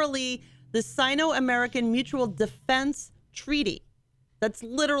literally the Sino-American Mutual Defense Treaty. That's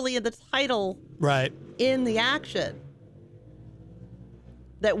literally the title, right, in the action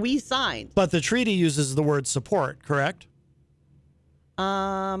that we signed. But the treaty uses the word support, correct?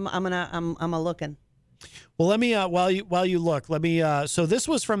 I'm looking. Well, let me while you look, let me. So this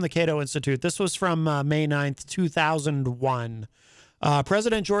was from the Cato Institute. This was from May 9th, 2001.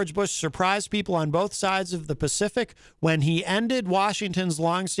 President George Bush surprised people on both sides of the Pacific when he ended Washington's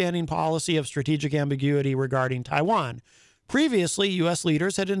longstanding policy of strategic ambiguity regarding Taiwan. Previously, U.S.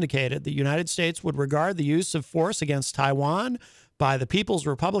 leaders had indicated the United States would regard the use of force against Taiwan by the People's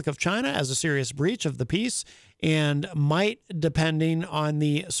Republic of China as a serious breach of the peace and might, depending on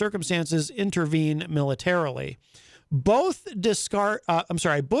the circumstances, intervene militarily. Bush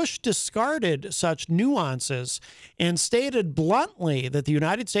discarded such nuances and stated bluntly that the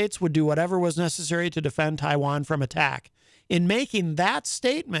United States would do whatever was necessary to defend Taiwan from attack. In making that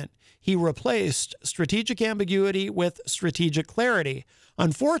statement, he replaced strategic ambiguity with strategic clarity.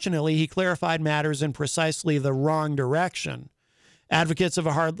 Unfortunately, he clarified matters in precisely the wrong direction. Advocates of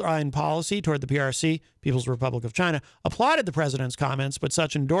a hardline policy toward the PRC, People's Republic of China, applauded the president's comments, but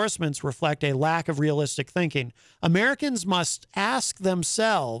such endorsements reflect a lack of realistic thinking. Americans must ask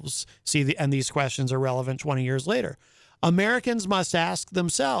themselves, and these questions are relevant 20 years later, Americans must ask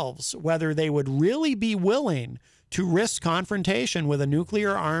themselves whether they would really be willing to risk confrontation with a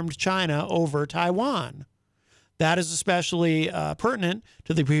nuclear-armed China over Taiwan. That is especially pertinent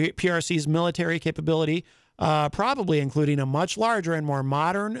to the PRC's military capability, probably including a much larger and more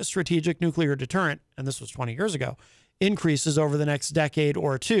modern strategic nuclear deterrent, and this was 20 years ago, increases over the next decade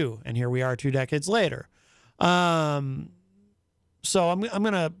or two. And here we are 2 decades later. So I'm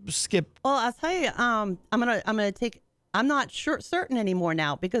going to skip. Well, I'll tell you, I'm not certain anymore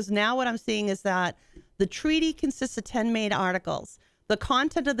now, because now what I'm seeing is that the treaty consists of 10 main articles. The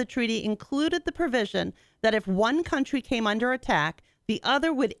content of the treaty included the provision that if one country came under attack, the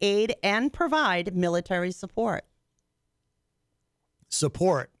other would aid and provide military support.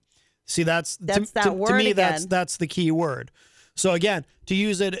 Support. See, that's that word to me. again. That's the key word. So again, to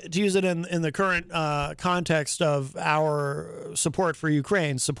use it in the current context of our support for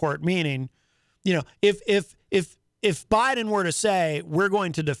Ukraine, support meaning, if Biden were to say we're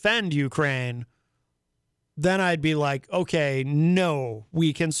going to defend Ukraine, then I'd be like, okay, no,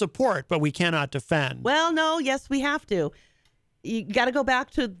 we can support, but we cannot defend. Well, no, yes, we have to. You got to go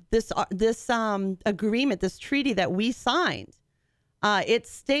back to this agreement, this treaty that we signed. It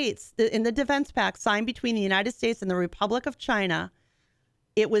states in the defense pact signed between the United States and the Republic of China,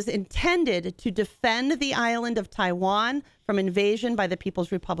 it was intended to defend the island of Taiwan from invasion by the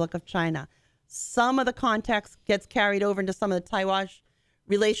People's Republic of China. Some of the context gets carried over into some of the Taiwan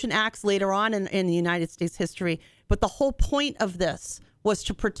Relation Acts later on in the United States history. But the whole point of this was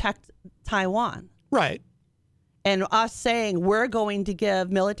to protect Taiwan. Right. And us saying we're going to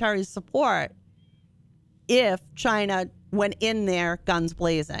give military support if China went in there guns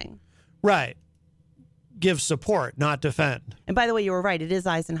blazing. Right. Give support, not defend. And by the way, you were right. It is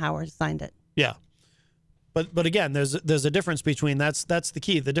Eisenhower who signed it. Yeah. But again, there's a difference between that's the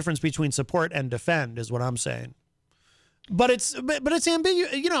key. The difference between support and defend is what I'm saying. But it's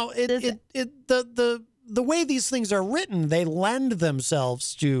ambiguous. The way these things are written, they lend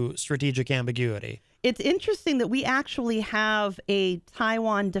themselves to strategic ambiguity. It's interesting that we actually have a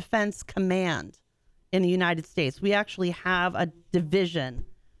Taiwan Defense Command in the United States. We actually have a division,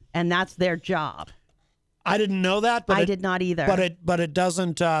 and that's their job. I didn't know that, but I did not either. But it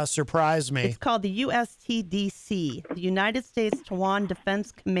doesn't surprise me. It's called the USTDC, the United States Taiwan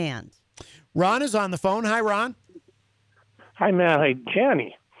Defense Command. Ron is on the phone. Hi, Ron. Hi, Matt. Hi,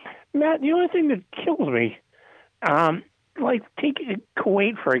 Johnny. Matt, the only thing that kills me, like take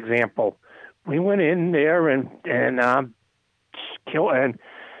Kuwait for example. We went in there and killed and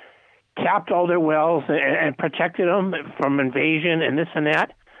capped all their wells and protected them from invasion and this and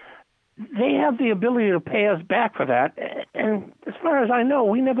that. They have the ability to pay us back for that, and as far as I know,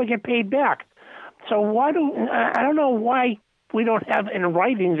 we never get paid back. So I don't know why we don't have in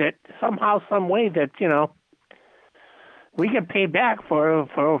writing that somehow, some way that we get paid back for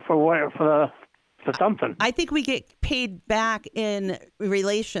something. I think we get paid back in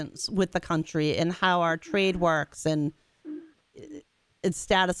relations with the country and how our trade works and its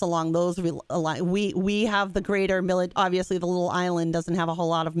status along those. We have the greater military. Obviously, the little island doesn't have a whole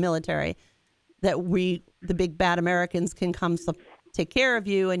lot of military. That the big bad Americans, can come take care of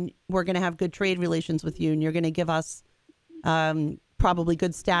you, and we're going to have good trade relations with you, and you're going to give us probably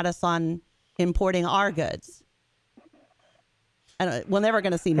good status on importing our goods. And we're never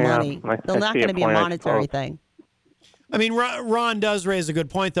going to see money. They're not going to be a monetary thing. I mean, Ron does raise a good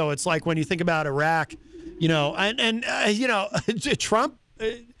point, though. It's like when you think about Iraq, Trump.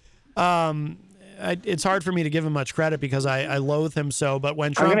 It's hard for me to give him much credit because I loathe him so. But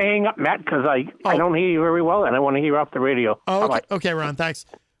when Trump, I'm going to hang up, Matt, because I don't hear you very well, and I want to hear off the radio. Oh, okay, Ron, thanks.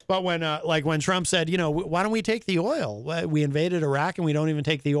 But when Trump said, why don't we take the oil? We invaded Iraq and we don't even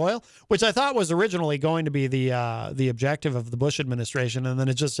take the oil, which I thought was originally going to be the objective of the Bush administration, and then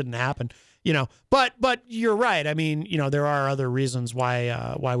it just didn't happen. But you're right. I mean, there are other reasons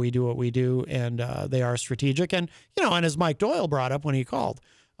why we do what we do, and they are strategic. And and as Mike Doyle brought up when he called,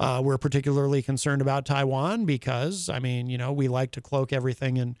 we're particularly concerned about Taiwan because we like to cloak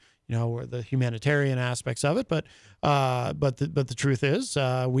everything in the humanitarian aspects of it, but the truth is,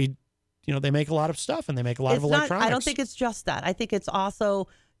 they make a lot of stuff and they make a lot of electronics. I don't think it's just that. I think it's also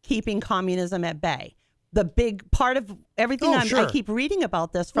keeping communism at bay. The big part of everything I keep reading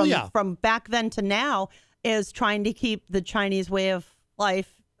about this from back then to now is trying to keep the Chinese way of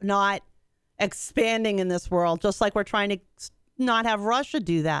life not expanding in this world, just like we're trying to not have Russia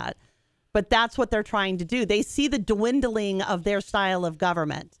do that. But that's what they're trying to do. They see the dwindling of their style of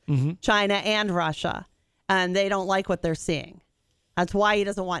government, China and Russia, and they don't like what they're seeing. That's why he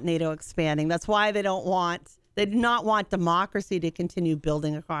doesn't want NATO expanding. That's why they do not want democracy to continue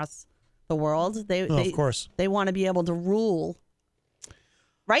building across the world. Of course. They want to be able to rule.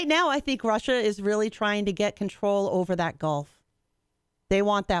 Right now, I think Russia is really trying to get control over that Gulf. They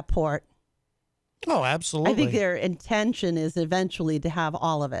want that port. Oh, absolutely. I think their intention is eventually to have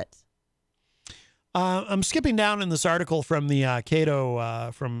all of it. I'm skipping down in this article from the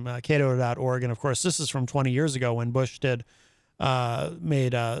Cato from Cato.org, and of course this is from 20 years ago when Bush made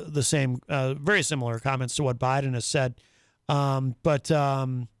the same very similar comments to what Biden has said. But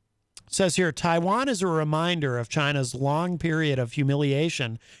says here, Taiwan is a reminder of China's long period of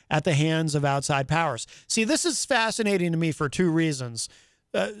humiliation at the hands of outside powers. See, this is fascinating to me for two reasons.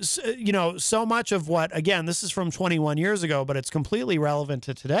 So much of what, again, this is from 21 years ago, but it's completely relevant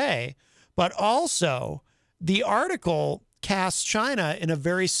to today. But also, the article casts China in a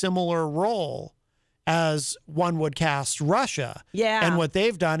very similar role as one would cast Russia and what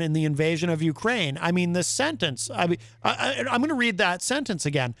they've done in the invasion of Ukraine. I mean, the sentence, I'm going to read that sentence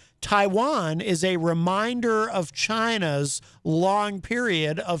again. Taiwan is a reminder of China's long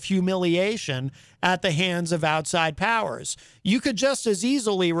period of humiliation at the hands of outside powers. You could just as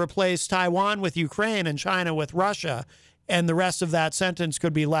easily replace Taiwan with Ukraine and China with Russia, and the rest of that sentence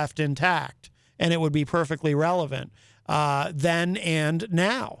could be left intact, and it would be perfectly relevant then and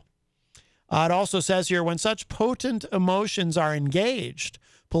now. It also says here, when such potent emotions are engaged,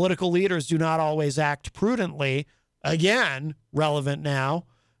 political leaders do not always act prudently. Again, relevant now.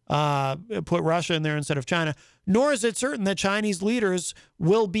 Put Russia in there instead of China. Nor is it certain that Chinese leaders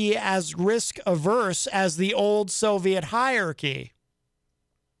will be as risk-averse as the old Soviet hierarchy.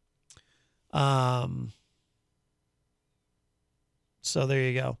 So there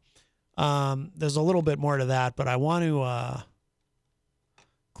you go. There's a little bit more to that, but I want to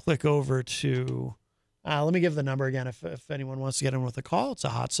click over to, let me give the number again if anyone wants to get in with a call. It's a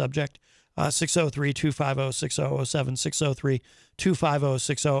hot subject. 603-250-6007,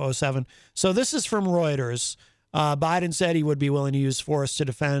 603-250-6007. So this is from Reuters. Biden said he would be willing to use force to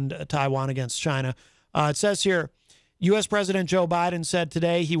defend Taiwan against China. It says here, U.S. President Joe Biden said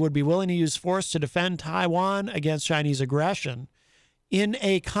today he would be willing to use force to defend Taiwan against Chinese aggression in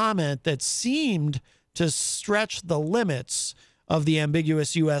a comment that seemed to stretch the limits of the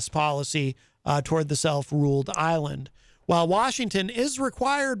ambiguous U.S. policy toward the self-ruled island. While Washington is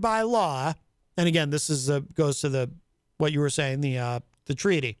required by law, and again, this is goes to what you were saying, the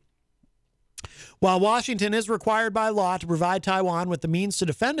treaty. While Washington is required by law to provide Taiwan with the means to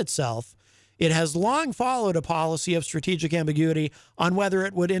defend itself, it has long followed a policy of strategic ambiguity on whether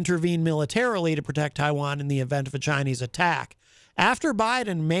it would intervene militarily to protect Taiwan in the event of a Chinese attack. After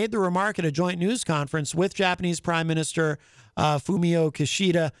Biden made the remark at a joint news conference with Japanese Prime Minister Fumio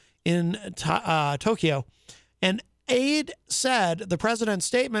Kishida in Tokyo, an aide said the president's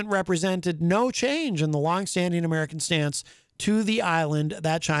statement represented no change in the longstanding American stance to the island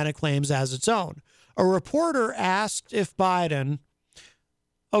that China claims as its own. A reporter asked if Biden,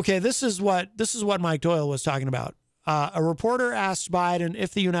 this is what Mike Doyle was talking about. A reporter asked Biden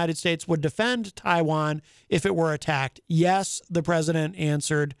if the United States would defend Taiwan if it were attacked. Yes, the president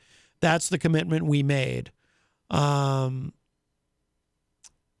answered. That's the commitment we made.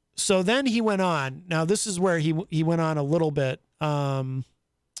 So then he went on. Now, this is where he went on a little bit.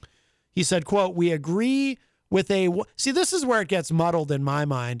 He said, quote, we agree with see, this is where it gets muddled in my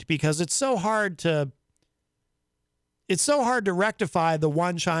mind because it's so hard to rectify the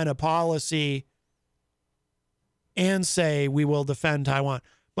one China policy and say we will defend Taiwan.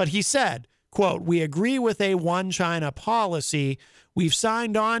 But he said, quote, we agree with a one China policy. We've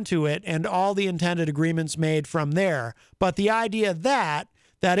signed on to it and all the intended agreements made from there. But the idea that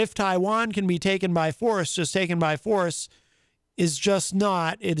if Taiwan can be taken by force, just taken by force, is just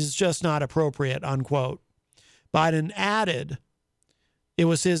not appropriate, unquote. Biden added it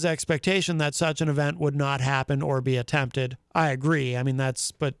was his expectation that such an event would not happen or be attempted. I agree. I mean,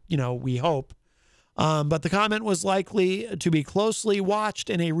 we hope. But the comment was likely to be closely watched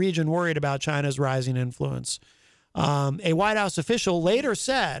in a region worried about China's rising influence. A White House official later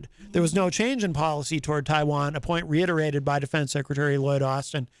said there was no change in policy toward Taiwan, a point reiterated by Defense Secretary Lloyd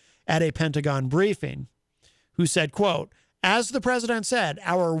Austin at a Pentagon briefing, who said, quote, as the president said,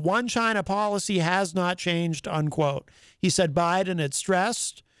 our one China policy has not changed, unquote. He said Biden had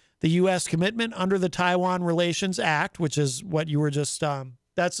stressed the U.S. commitment under the Taiwan Relations Act, which is what you were just,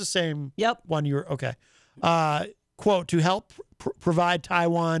 that's the same one you were, okay. Quote, to help provide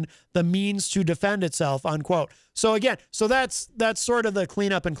Taiwan the means to defend itself, unquote. So again, that's sort of the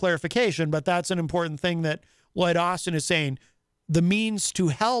cleanup and clarification, but that's an important thing that Lloyd Austin is saying. The means to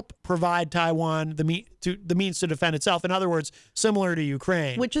help provide Taiwan the means to defend itself. In other words, similar to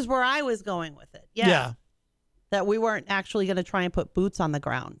Ukraine. Which is where I was going with it. Yeah. That we weren't actually going to try and put boots on the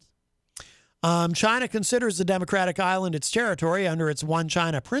ground. China considers the democratic island its territory under its one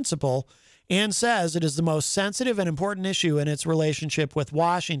China principle and says it is the most sensitive and important issue in its relationship with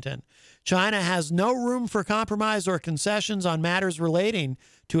Washington. China has no room for compromise or concessions on matters relating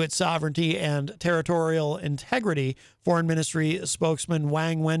to its sovereignty and territorial integrity, Foreign Ministry spokesman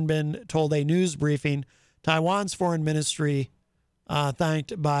Wang Wenbin told a news briefing. Taiwan's foreign ministry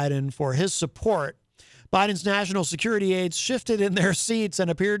thanked Biden for his support Biden's national security aides shifted in their seats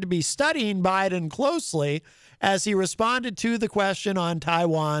and appeared to be studying Biden closely as he responded to the question on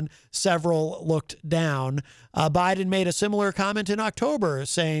Taiwan. Several looked down. Biden made a similar comment in October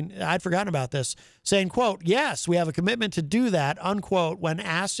saying, I'd forgotten about this, saying, quote, yes, we have a commitment to do that, unquote, when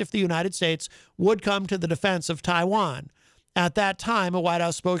asked if the United States would come to the defense of Taiwan. At that time, a White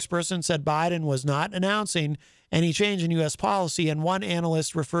House spokesperson said Biden was not announcing any change in U.S. policy, and one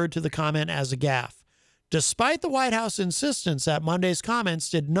analyst referred to the comment as a gaffe. Despite the White House insistence that Monday's comments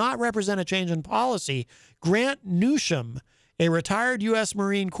did not represent a change in policy, Grant Newsham, a retired U.S.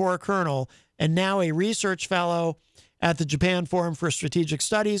 Marine Corps colonel and now a research fellow at the Japan Forum for Strategic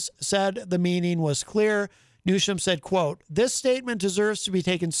Studies, said the meaning was clear. Newsham said, quote, this statement deserves to be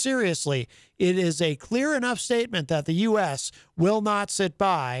taken seriously. It is a clear enough statement that the U.S. will not sit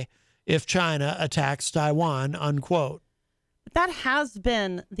by if China attacks Taiwan, unquote. That has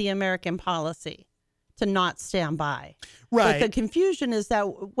been the American policy, to not stand by. Right. But the confusion is that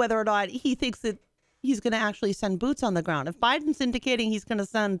whether or not he thinks that he's going to actually send boots on the ground. If Biden's indicating he's going to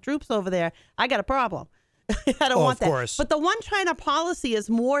send troops over there, I got a problem. I don't want that. Of course. But the one China policy is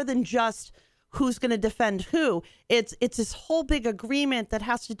more than just who's going to defend who. It's this whole big agreement that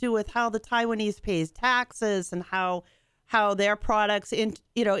has to do with how the Taiwanese pays taxes and how their products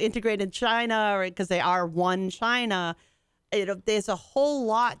integrate in China, or because they are one China. There's a whole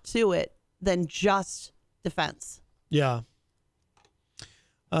lot to it than just defense. Yeah.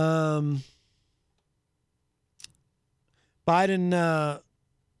 Biden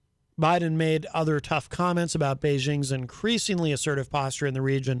made other tough comments about Beijing's increasingly assertive posture in the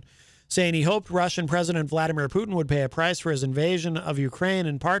region, saying he hoped Russian President Vladimir Putin would pay a price for his invasion of Ukraine,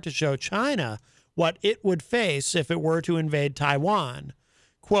 in part to show China what it would face if it were to invade Taiwan.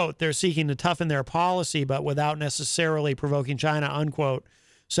 Quote, they're seeking to toughen their policy, but without necessarily provoking China, unquote,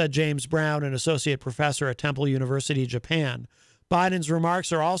 said James Brown, an associate professor at Temple University, Japan. Biden's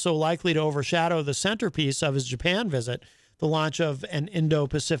remarks are also likely to overshadow the centerpiece of his Japan visit, the launch of an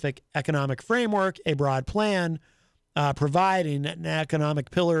Indo-Pacific economic framework, a broad plan providing an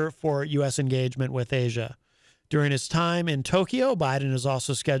economic pillar for U.S. engagement with Asia. During his time in Tokyo, Biden is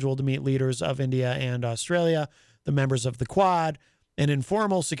also scheduled to meet leaders of India and Australia, the members of the Quad, an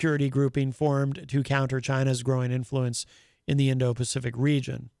informal security grouping formed to counter China's growing influence in the Indo-Pacific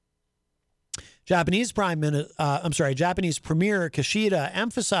region. Japanese Premier Kishida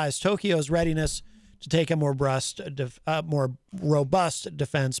emphasized Tokyo's readiness to take a more robust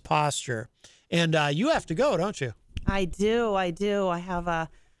defense posture. And you have to go, don't you? I do. I have a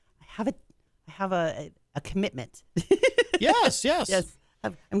commitment. Yes. Yes.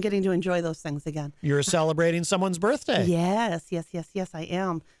 I'm getting to enjoy those things again. You're celebrating someone's birthday. Yes, I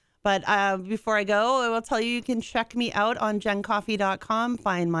am. But before I go, I will tell you can check me out on jencoffee.com,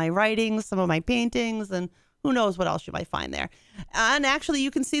 find my writings, some of my paintings, and who knows what else you might find there. And actually,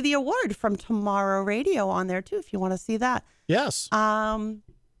 you can see the award from Tomorrow Radio on there, too, if you want to see that. Yes. I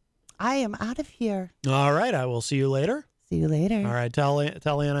am out of here. All right. I will see you later. See you later. All right. Tell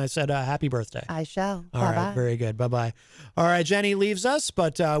Ann I said happy birthday. I shall. All Bye-bye. right. Very good. Bye-bye. All right. Jenny leaves us,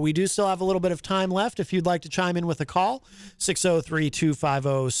 but we do still have a little bit of time left. If you'd like to chime in with a call,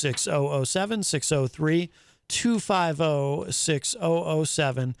 603-250-6007,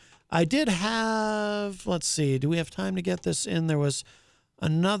 603-250-6007. I did have, let's see, do we have time to get this in? There was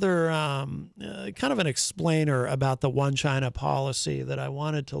another kind of an explainer about the one China policy that I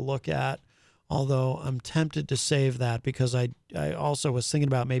wanted to look at. Although I'm tempted to save that because I also was thinking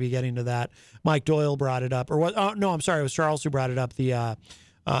about maybe getting to that. Mike Doyle brought it up, or what? Oh no, I'm sorry, it was Charles who brought it up. The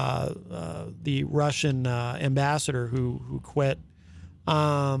Russian ambassador who quit.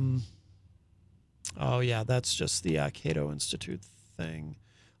 Oh yeah, that's just the Cato Institute thing.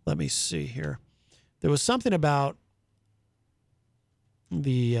 Let me see here. There was something about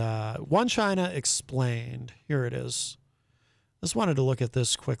the One China Explained. Here it is. I just wanted to look at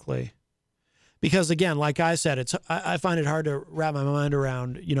this quickly. Because again, like I said, I find it hard to wrap my mind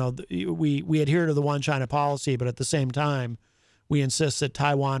around. You know, we adhere to the one China policy, but at the same time, we insist that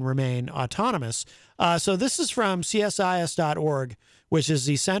Taiwan remain autonomous. So this is from CSIS.org, which is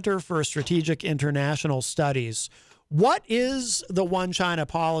the Center for Strategic International Studies. What is the one China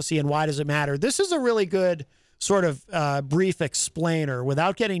policy and why does it matter? This is a really good sort of brief explainer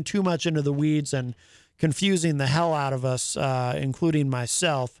without getting too much into the weeds and confusing the hell out of us, including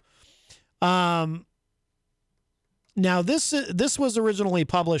myself. Now, this was originally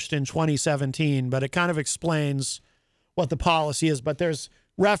published in 2017, but it kind of explains what the policy is. But there's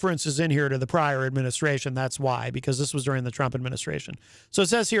references in here to the prior administration. That's why, because this was during the Trump administration. So it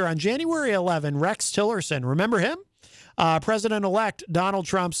says here, on January 11, Rex Tillerson, remember him? President-elect Donald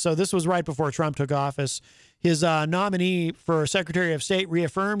Trump, so this was right before Trump took office, his nominee for Secretary of State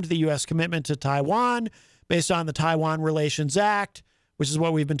reaffirmed the U.S. commitment to Taiwan based on the Taiwan Relations Act, which is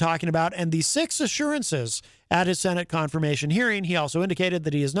what we've been talking about, and the 6 assurances at his Senate confirmation hearing. He also indicated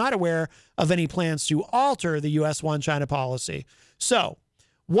that he is not aware of any plans to alter the U.S. One China policy. So,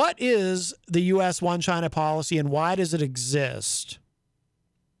 what is the U.S. One China policy and why does it exist?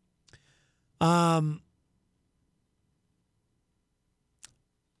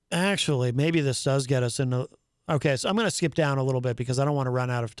 Actually, maybe this does get us into... Okay, so I'm going to skip down a little bit because I don't want to run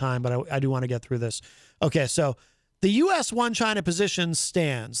out of time, but I do want to get through this. Okay, so the U.S. One China position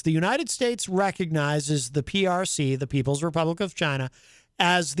stands. The United States recognizes the PRC, the People's Republic of China,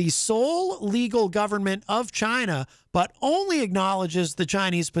 as the sole legal government of China, but only acknowledges the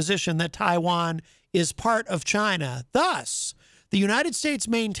Chinese position that Taiwan is part of China. Thus, the United States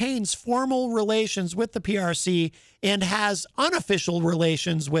maintains formal relations with the PRC and has unofficial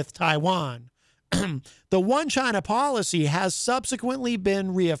relations with Taiwan. The One China policy has subsequently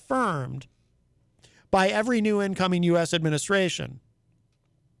been reaffirmed by every new incoming U.S. administration.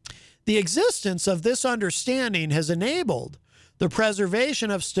 The existence of this understanding has enabled the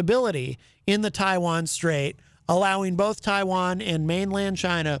preservation of stability in the Taiwan Strait, allowing both Taiwan and mainland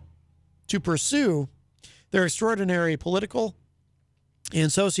China to pursue their extraordinary political and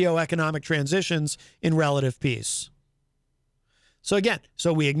socioeconomic transitions in relative peace. So again,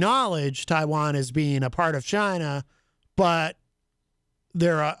 so we acknowledge Taiwan as being a part of China, but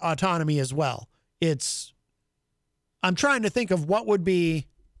their autonomy as well. I'm trying to think of what would be,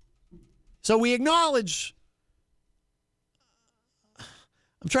 so we acknowledge,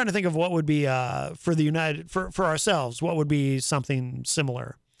 I'm trying to think of what would be for ourselves, what would be something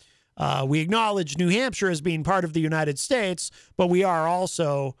similar. We acknowledge New Hampshire as being part of the United States, but we are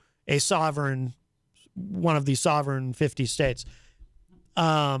also a sovereign, one of the sovereign 50 states.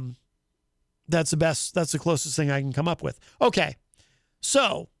 That's the closest thing I can come up with. Okay.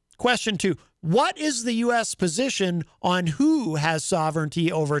 So question 2, what is the U.S. position on who has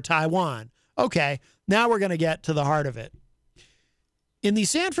sovereignty over Taiwan? Okay. Now we're going to get to the heart of it. In the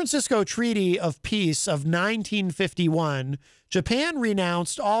San Francisco Treaty of Peace of 1951, Japan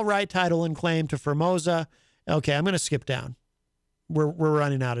renounced all right, title, and claim to Formosa. Okay, I'm going to skip down. We're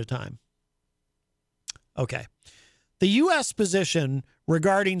running out of time. Okay. The U.S. position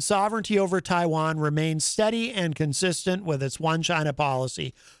regarding sovereignty over Taiwan remains steady and consistent with its One China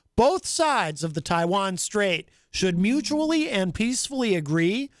policy. Both sides of the Taiwan Strait should mutually and peacefully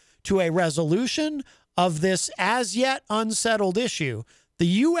agree to a resolution of this as yet unsettled issue. The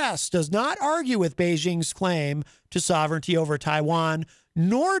U.S. does not argue with Beijing's claim to sovereignty over Taiwan,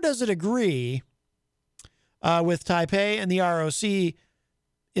 nor does it agree with Taipei and the ROC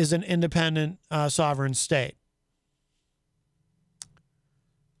is an independent sovereign state.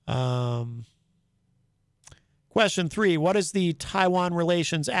 Question 3, what is the Taiwan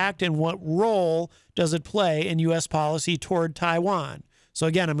Relations Act and what role does it play in U.S. policy toward Taiwan? So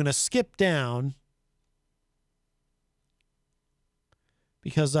again, I'm going to skip down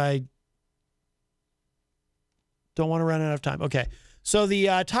because I don't want to run out of time. Okay. So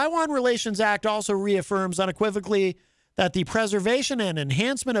the Taiwan Relations Act also reaffirms unequivocally that the preservation and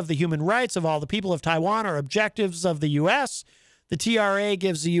enhancement of the human rights of all the people of Taiwan are objectives of the U.S. The TRA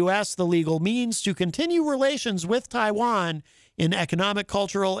gives the U.S. the legal means to continue relations with Taiwan in economic,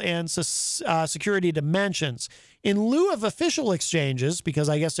 cultural, and security dimensions. In lieu of official exchanges, because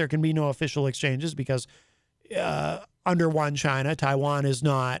I guess there can be no official exchanges because under One China, Taiwan is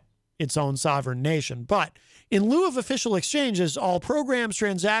not its own sovereign nation. But in lieu of official exchanges, all programs,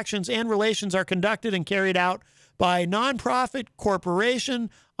 transactions, and relations are conducted and carried out by a nonprofit corporation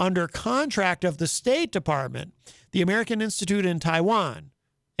under contract of the State Department, the American Institute in Taiwan,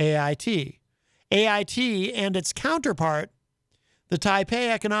 AIT. AIT and its counterpart, the Taipei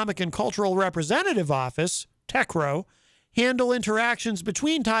Economic and Cultural Representative Office, TECRO, handle interactions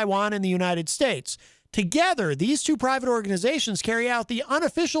between Taiwan and the United States. Together, these two private organizations carry out the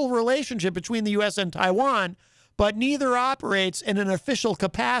unofficial relationship between the U.S. and Taiwan, but neither operates in an official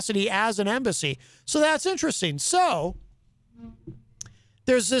capacity as an embassy. So that's interesting. So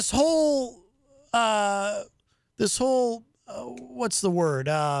there's this whole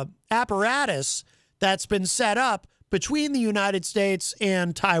apparatus that's been set up between the United States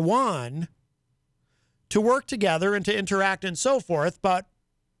and Taiwan to work together and to interact and so forth, but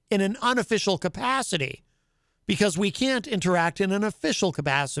in an unofficial capacity, because we can't interact in an official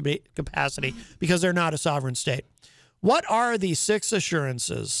capacity because they're not a sovereign state. What are the 6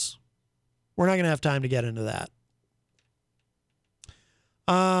 assurances? We're not going to have time to get into that.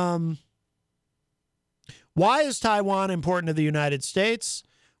 Why is Taiwan important to the United States?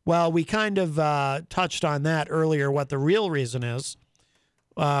 Well, we kind of touched on that earlier, what the real reason is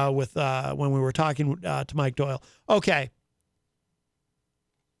when we were talking to Mike Doyle. Okay.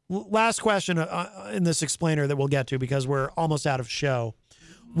 Last question in this explainer that we'll get to because we're almost out of show.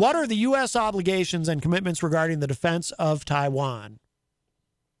 What are the U.S. obligations and commitments regarding the defense of Taiwan?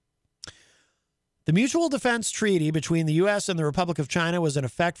 The Mutual Defense Treaty between the U.S. and the Republic of China was in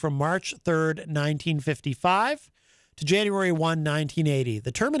effect from March 3rd, 1955 to January 1, 1980.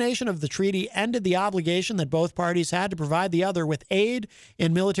 The termination of the treaty ended the obligation that both parties had to provide the other with aid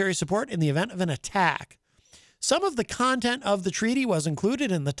and military support in the event of an attack. Some of the content of the treaty was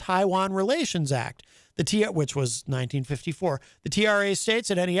included in the Taiwan Relations Act, which was 1954. The TRA states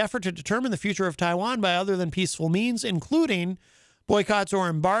that any effort to determine the future of Taiwan by other than peaceful means, including boycotts or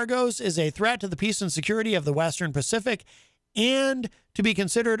embargoes, is a threat to the peace and security of the Western Pacific and to be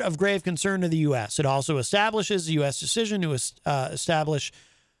considered of grave concern to the U.S. It also establishes the U.S. decision to establish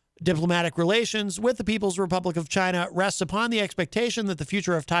diplomatic relations with the People's Republic of China rests upon the expectation that the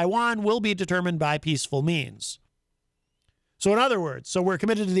future of Taiwan will be determined by peaceful means. So in other words, we're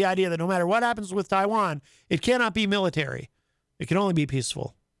committed to the idea that no matter what happens with Taiwan, it cannot be military. It can only be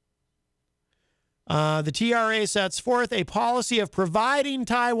peaceful. The TRA sets forth a policy of providing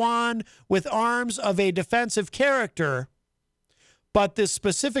Taiwan with arms of a defensive character, but the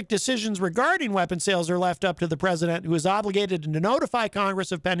specific decisions regarding weapon sales are left up to the president, who is obligated to notify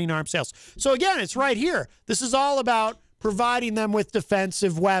Congress of pending arms sales. So again, it's right here. This is all about providing them with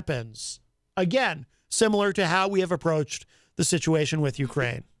defensive weapons. Again, similar to how we have approached the situation with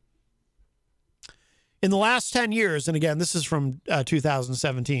Ukraine. In the last 10 years, and again, this is from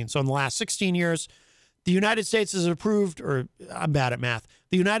 2017, so in the last 16 years, the United States has approved, or I'm bad at math,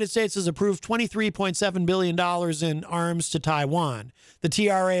 the United States has approved $23.7 billion in arms to Taiwan. The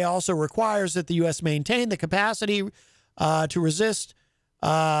TRA also requires that the U.S. maintain the capacity to resist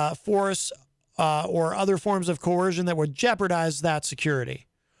force or other forms of coercion that would jeopardize that security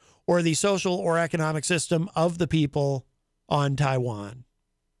or the social or economic system of the people on Taiwan.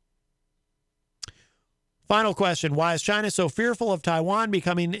 Final question. Why is China so fearful of Taiwan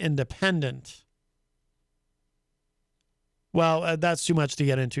becoming independent? Well, that's too much to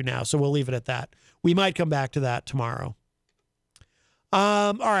get into now, so we'll leave it at that. We might come back to that tomorrow.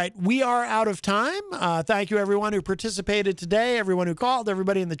 All right, we are out of time. Thank you, everyone who participated today, everyone who called,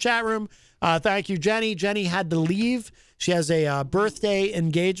 everybody in the chat room. Thank you, Jenny. Jenny had to leave. She has a birthday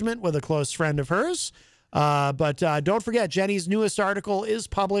engagement with a close friend of hers. But don't forget, Jenny's newest article is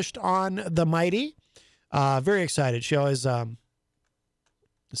published on The Mighty. Very excited. She always,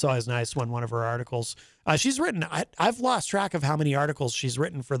 it's always nice when one of her articles, she's written, I've lost track of how many articles she's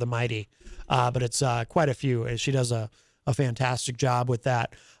written for The Mighty, but it's quite a few. And she does a fantastic job with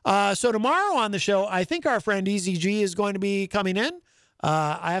that. So tomorrow on the show, I think our friend Eazy-G is going to be coming in.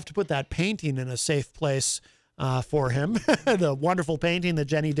 I have to put that painting in a safe place for him, the wonderful painting that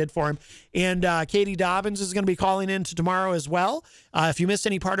Jenny did for him. And Katie Dobbins is going to be calling in to tomorrow as well. If you missed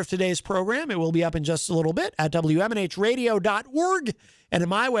any part of today's program, it will be up in just a little bit at WMNHradio.org and at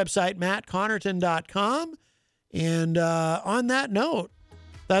my website, mattconnarton.com. And on that note,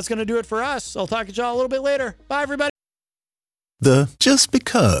 that's going to do it for us. I'll talk to y'all a little bit later. Bye, everybody. The just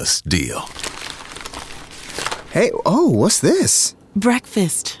because deal. Hey, oh, what's this?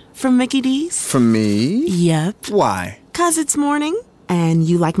 Breakfast from Mickey D's. From me? Yep. Why? 'Cause it's morning and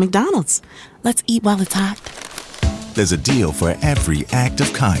you like McDonald's. Let's eat while it's hot. There's a deal for every act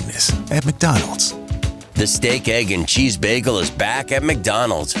of kindness at McDonald's. The steak, egg, and cheese bagel is back at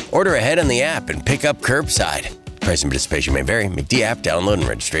McDonald's. Order ahead on the app and pick up curbside. Price and participation may vary. McD app download and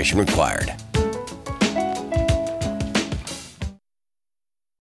registration required.